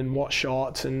in and what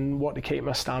shots and what to keep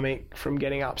my stomach from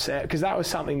getting upset, because that was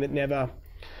something that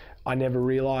I never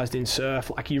realised in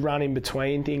surf. Like, you run in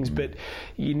between things, but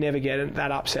you never get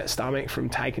that upset stomach from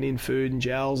taking in food and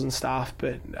gels and stuff.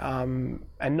 But and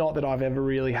not that I've ever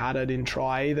really had it in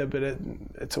tri either, but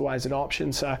it's always an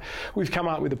option. So we've come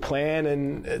up with a plan,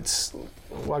 and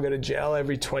I got a gel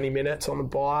every 20 minutes on the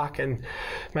bike, and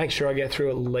make sure I get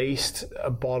through at least a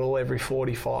bottle every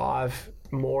 45,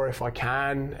 more if I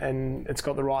can, and it's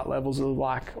got the right levels of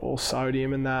like all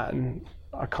sodium and that. And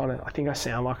I think I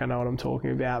sound like I know what I'm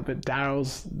talking about, but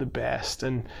Daryl's the best,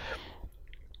 and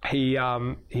he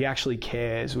actually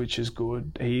cares, which is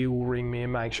good. He will ring me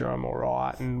and make sure I'm all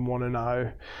right and want to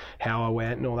know how I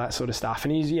went and all that sort of stuff.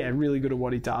 And he's really good at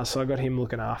what he does. So I got him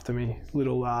looking after me, a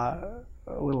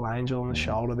little angel on the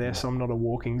shoulder there, so I'm not a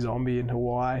walking zombie in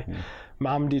Hawaii.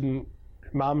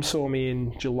 Mum saw me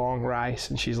in Geelong race,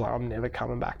 and she's like, I'm never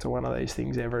coming back to one of these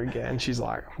things ever again. She's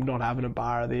like, I'm not having a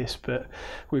bar of this, but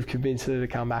we've convinced her to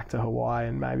come back to Hawaii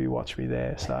and maybe watch me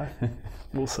there. So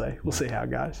we'll see. We'll see how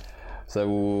it goes. So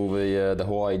will the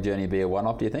Hawaii journey be a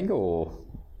one-off, do you think, or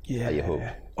are you hooked?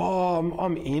 Oh,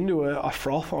 I'm into it. I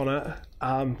froth on it.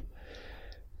 I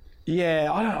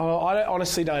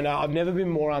honestly don't know. I've never been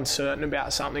more uncertain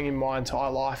about something in my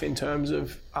entire life in terms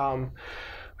of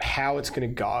how it's going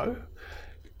to go.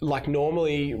 Like,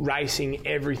 normally racing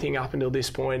everything up until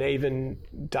this point, even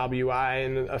WA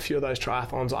and a few of those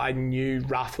triathlons, I knew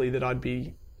roughly that I'd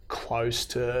be close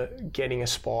to getting a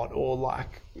spot, or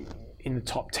like in the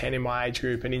top 10 in my age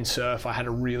group. And in surf, I had a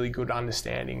really good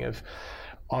understanding of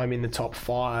I'm in the top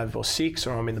 5 or 6,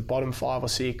 or I'm in the bottom 5 or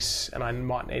 6, and I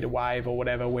might need a wave or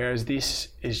whatever. Whereas this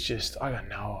is just, I got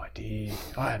no idea.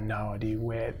 I have no idea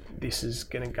where this is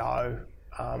going to go.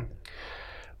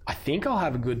 I think I'll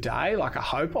have a good day. Like, I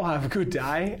hope I'll have a good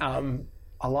day.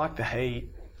 I like the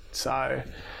heat. So,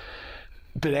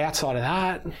 but outside of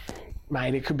that,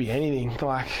 mate, it could be anything.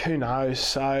 Like, who knows?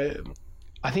 So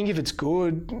I think if it's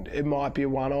good, it might be a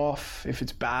one-off. If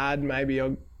it's bad, maybe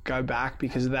I'll go back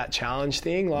because of that challenge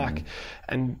thing. Like,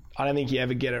 and I don't think you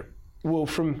ever get it. Well,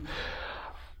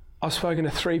 I've spoken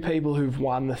to 3 people who've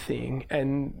won the thing,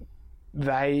 and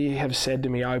they have said to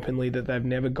me openly that they've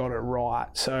never got it right.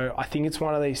 So I think it's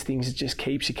one of these things that just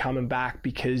keeps you coming back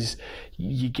because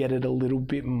you get it a little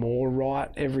bit more right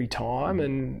every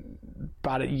time.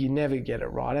 But you never get it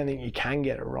right. I don't think you can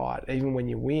get it right. Even when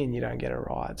you win, you don't get it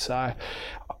right. So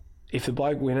if the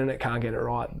bloke winning it can't get it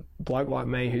right, a bloke like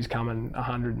me who's coming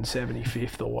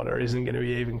 175th or whatever isn't going to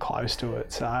be even close to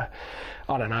it. So I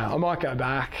don't know. I might go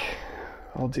back.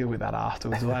 I'll deal with that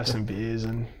afterwards. We'll have some beers,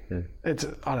 and I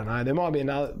don't know. There might be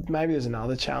maybe there's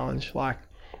another challenge. Like,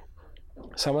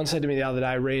 someone said to me the other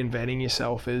day, reinventing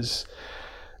yourself is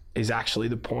actually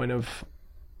the point of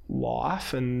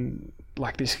life. And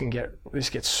like, this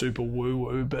gets super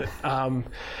woo-woo, but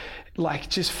like,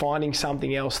 just finding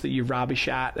something else that you're rubbish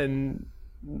at and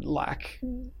like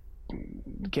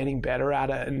getting better at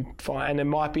it, and it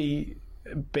might be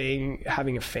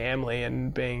having a family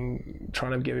and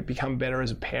trying to become better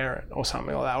as a parent or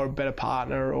something like that, or a better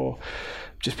partner, or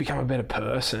just become a better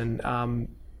person.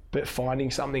 But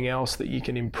finding something else that you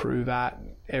can improve at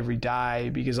every day,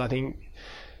 because I think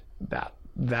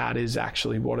that is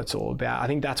actually what it's all about. I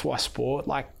think that's why sport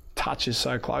touches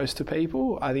so close to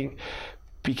people. I think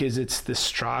because it's the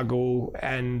struggle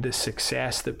and the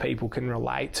success that people can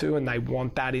relate to, and they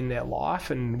want that in their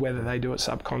life, and whether they do it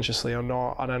subconsciously or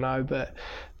not, I don't know, but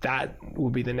that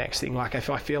will be the next thing. If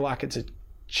I feel like it's a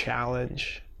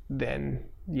challenge, then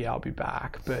yeah, I'll be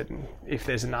back. But if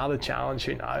there's another challenge,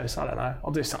 who knows? I don't know.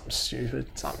 I'll do something stupid,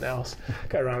 something else.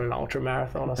 Go run an ultra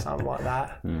marathon or something like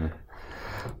that.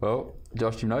 Well,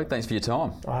 Josh Minogue, thanks for your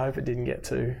time. I hope it didn't get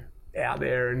too out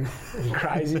there and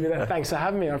crazy with that. Thanks for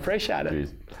having me. I appreciate it.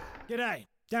 Cheers. G'day,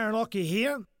 Darren Lockyer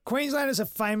here. Queenslanders are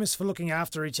famous for looking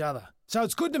after each other. So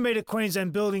it's good to meet a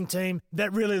Queensland building team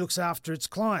that really looks after its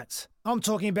clients. I'm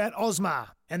talking about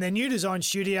Osmar and their new design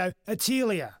studio,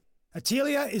 Atelier.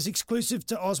 Atelier is exclusive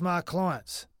to Osmar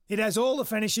clients. It has all the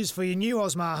finishes for your new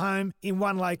Osmar home in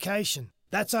one location.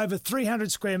 That's over 300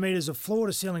 square metres of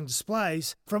floor-to-ceiling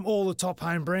displays from all the top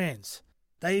home brands.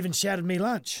 They even shouted me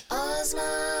lunch.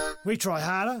 Osmar. We try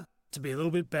harder to be a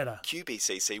little bit better.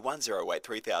 QBCC 108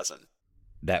 3000.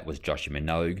 That was Joshy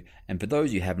Minogue, and for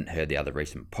those who haven't heard the other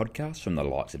recent podcasts from the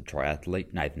likes of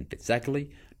triathlete Nathan Fitzzackerley,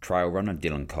 trail runner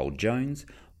Dylan Cole-Jones,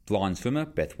 blind swimmer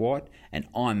Beth White,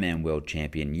 and Ironman world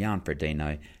champion Jan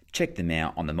Frodeno, check them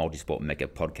out on the Multisport Mecca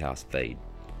podcast feed.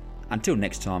 Until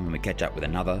next time, when we catch up with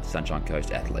another Sunshine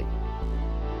Coast athlete.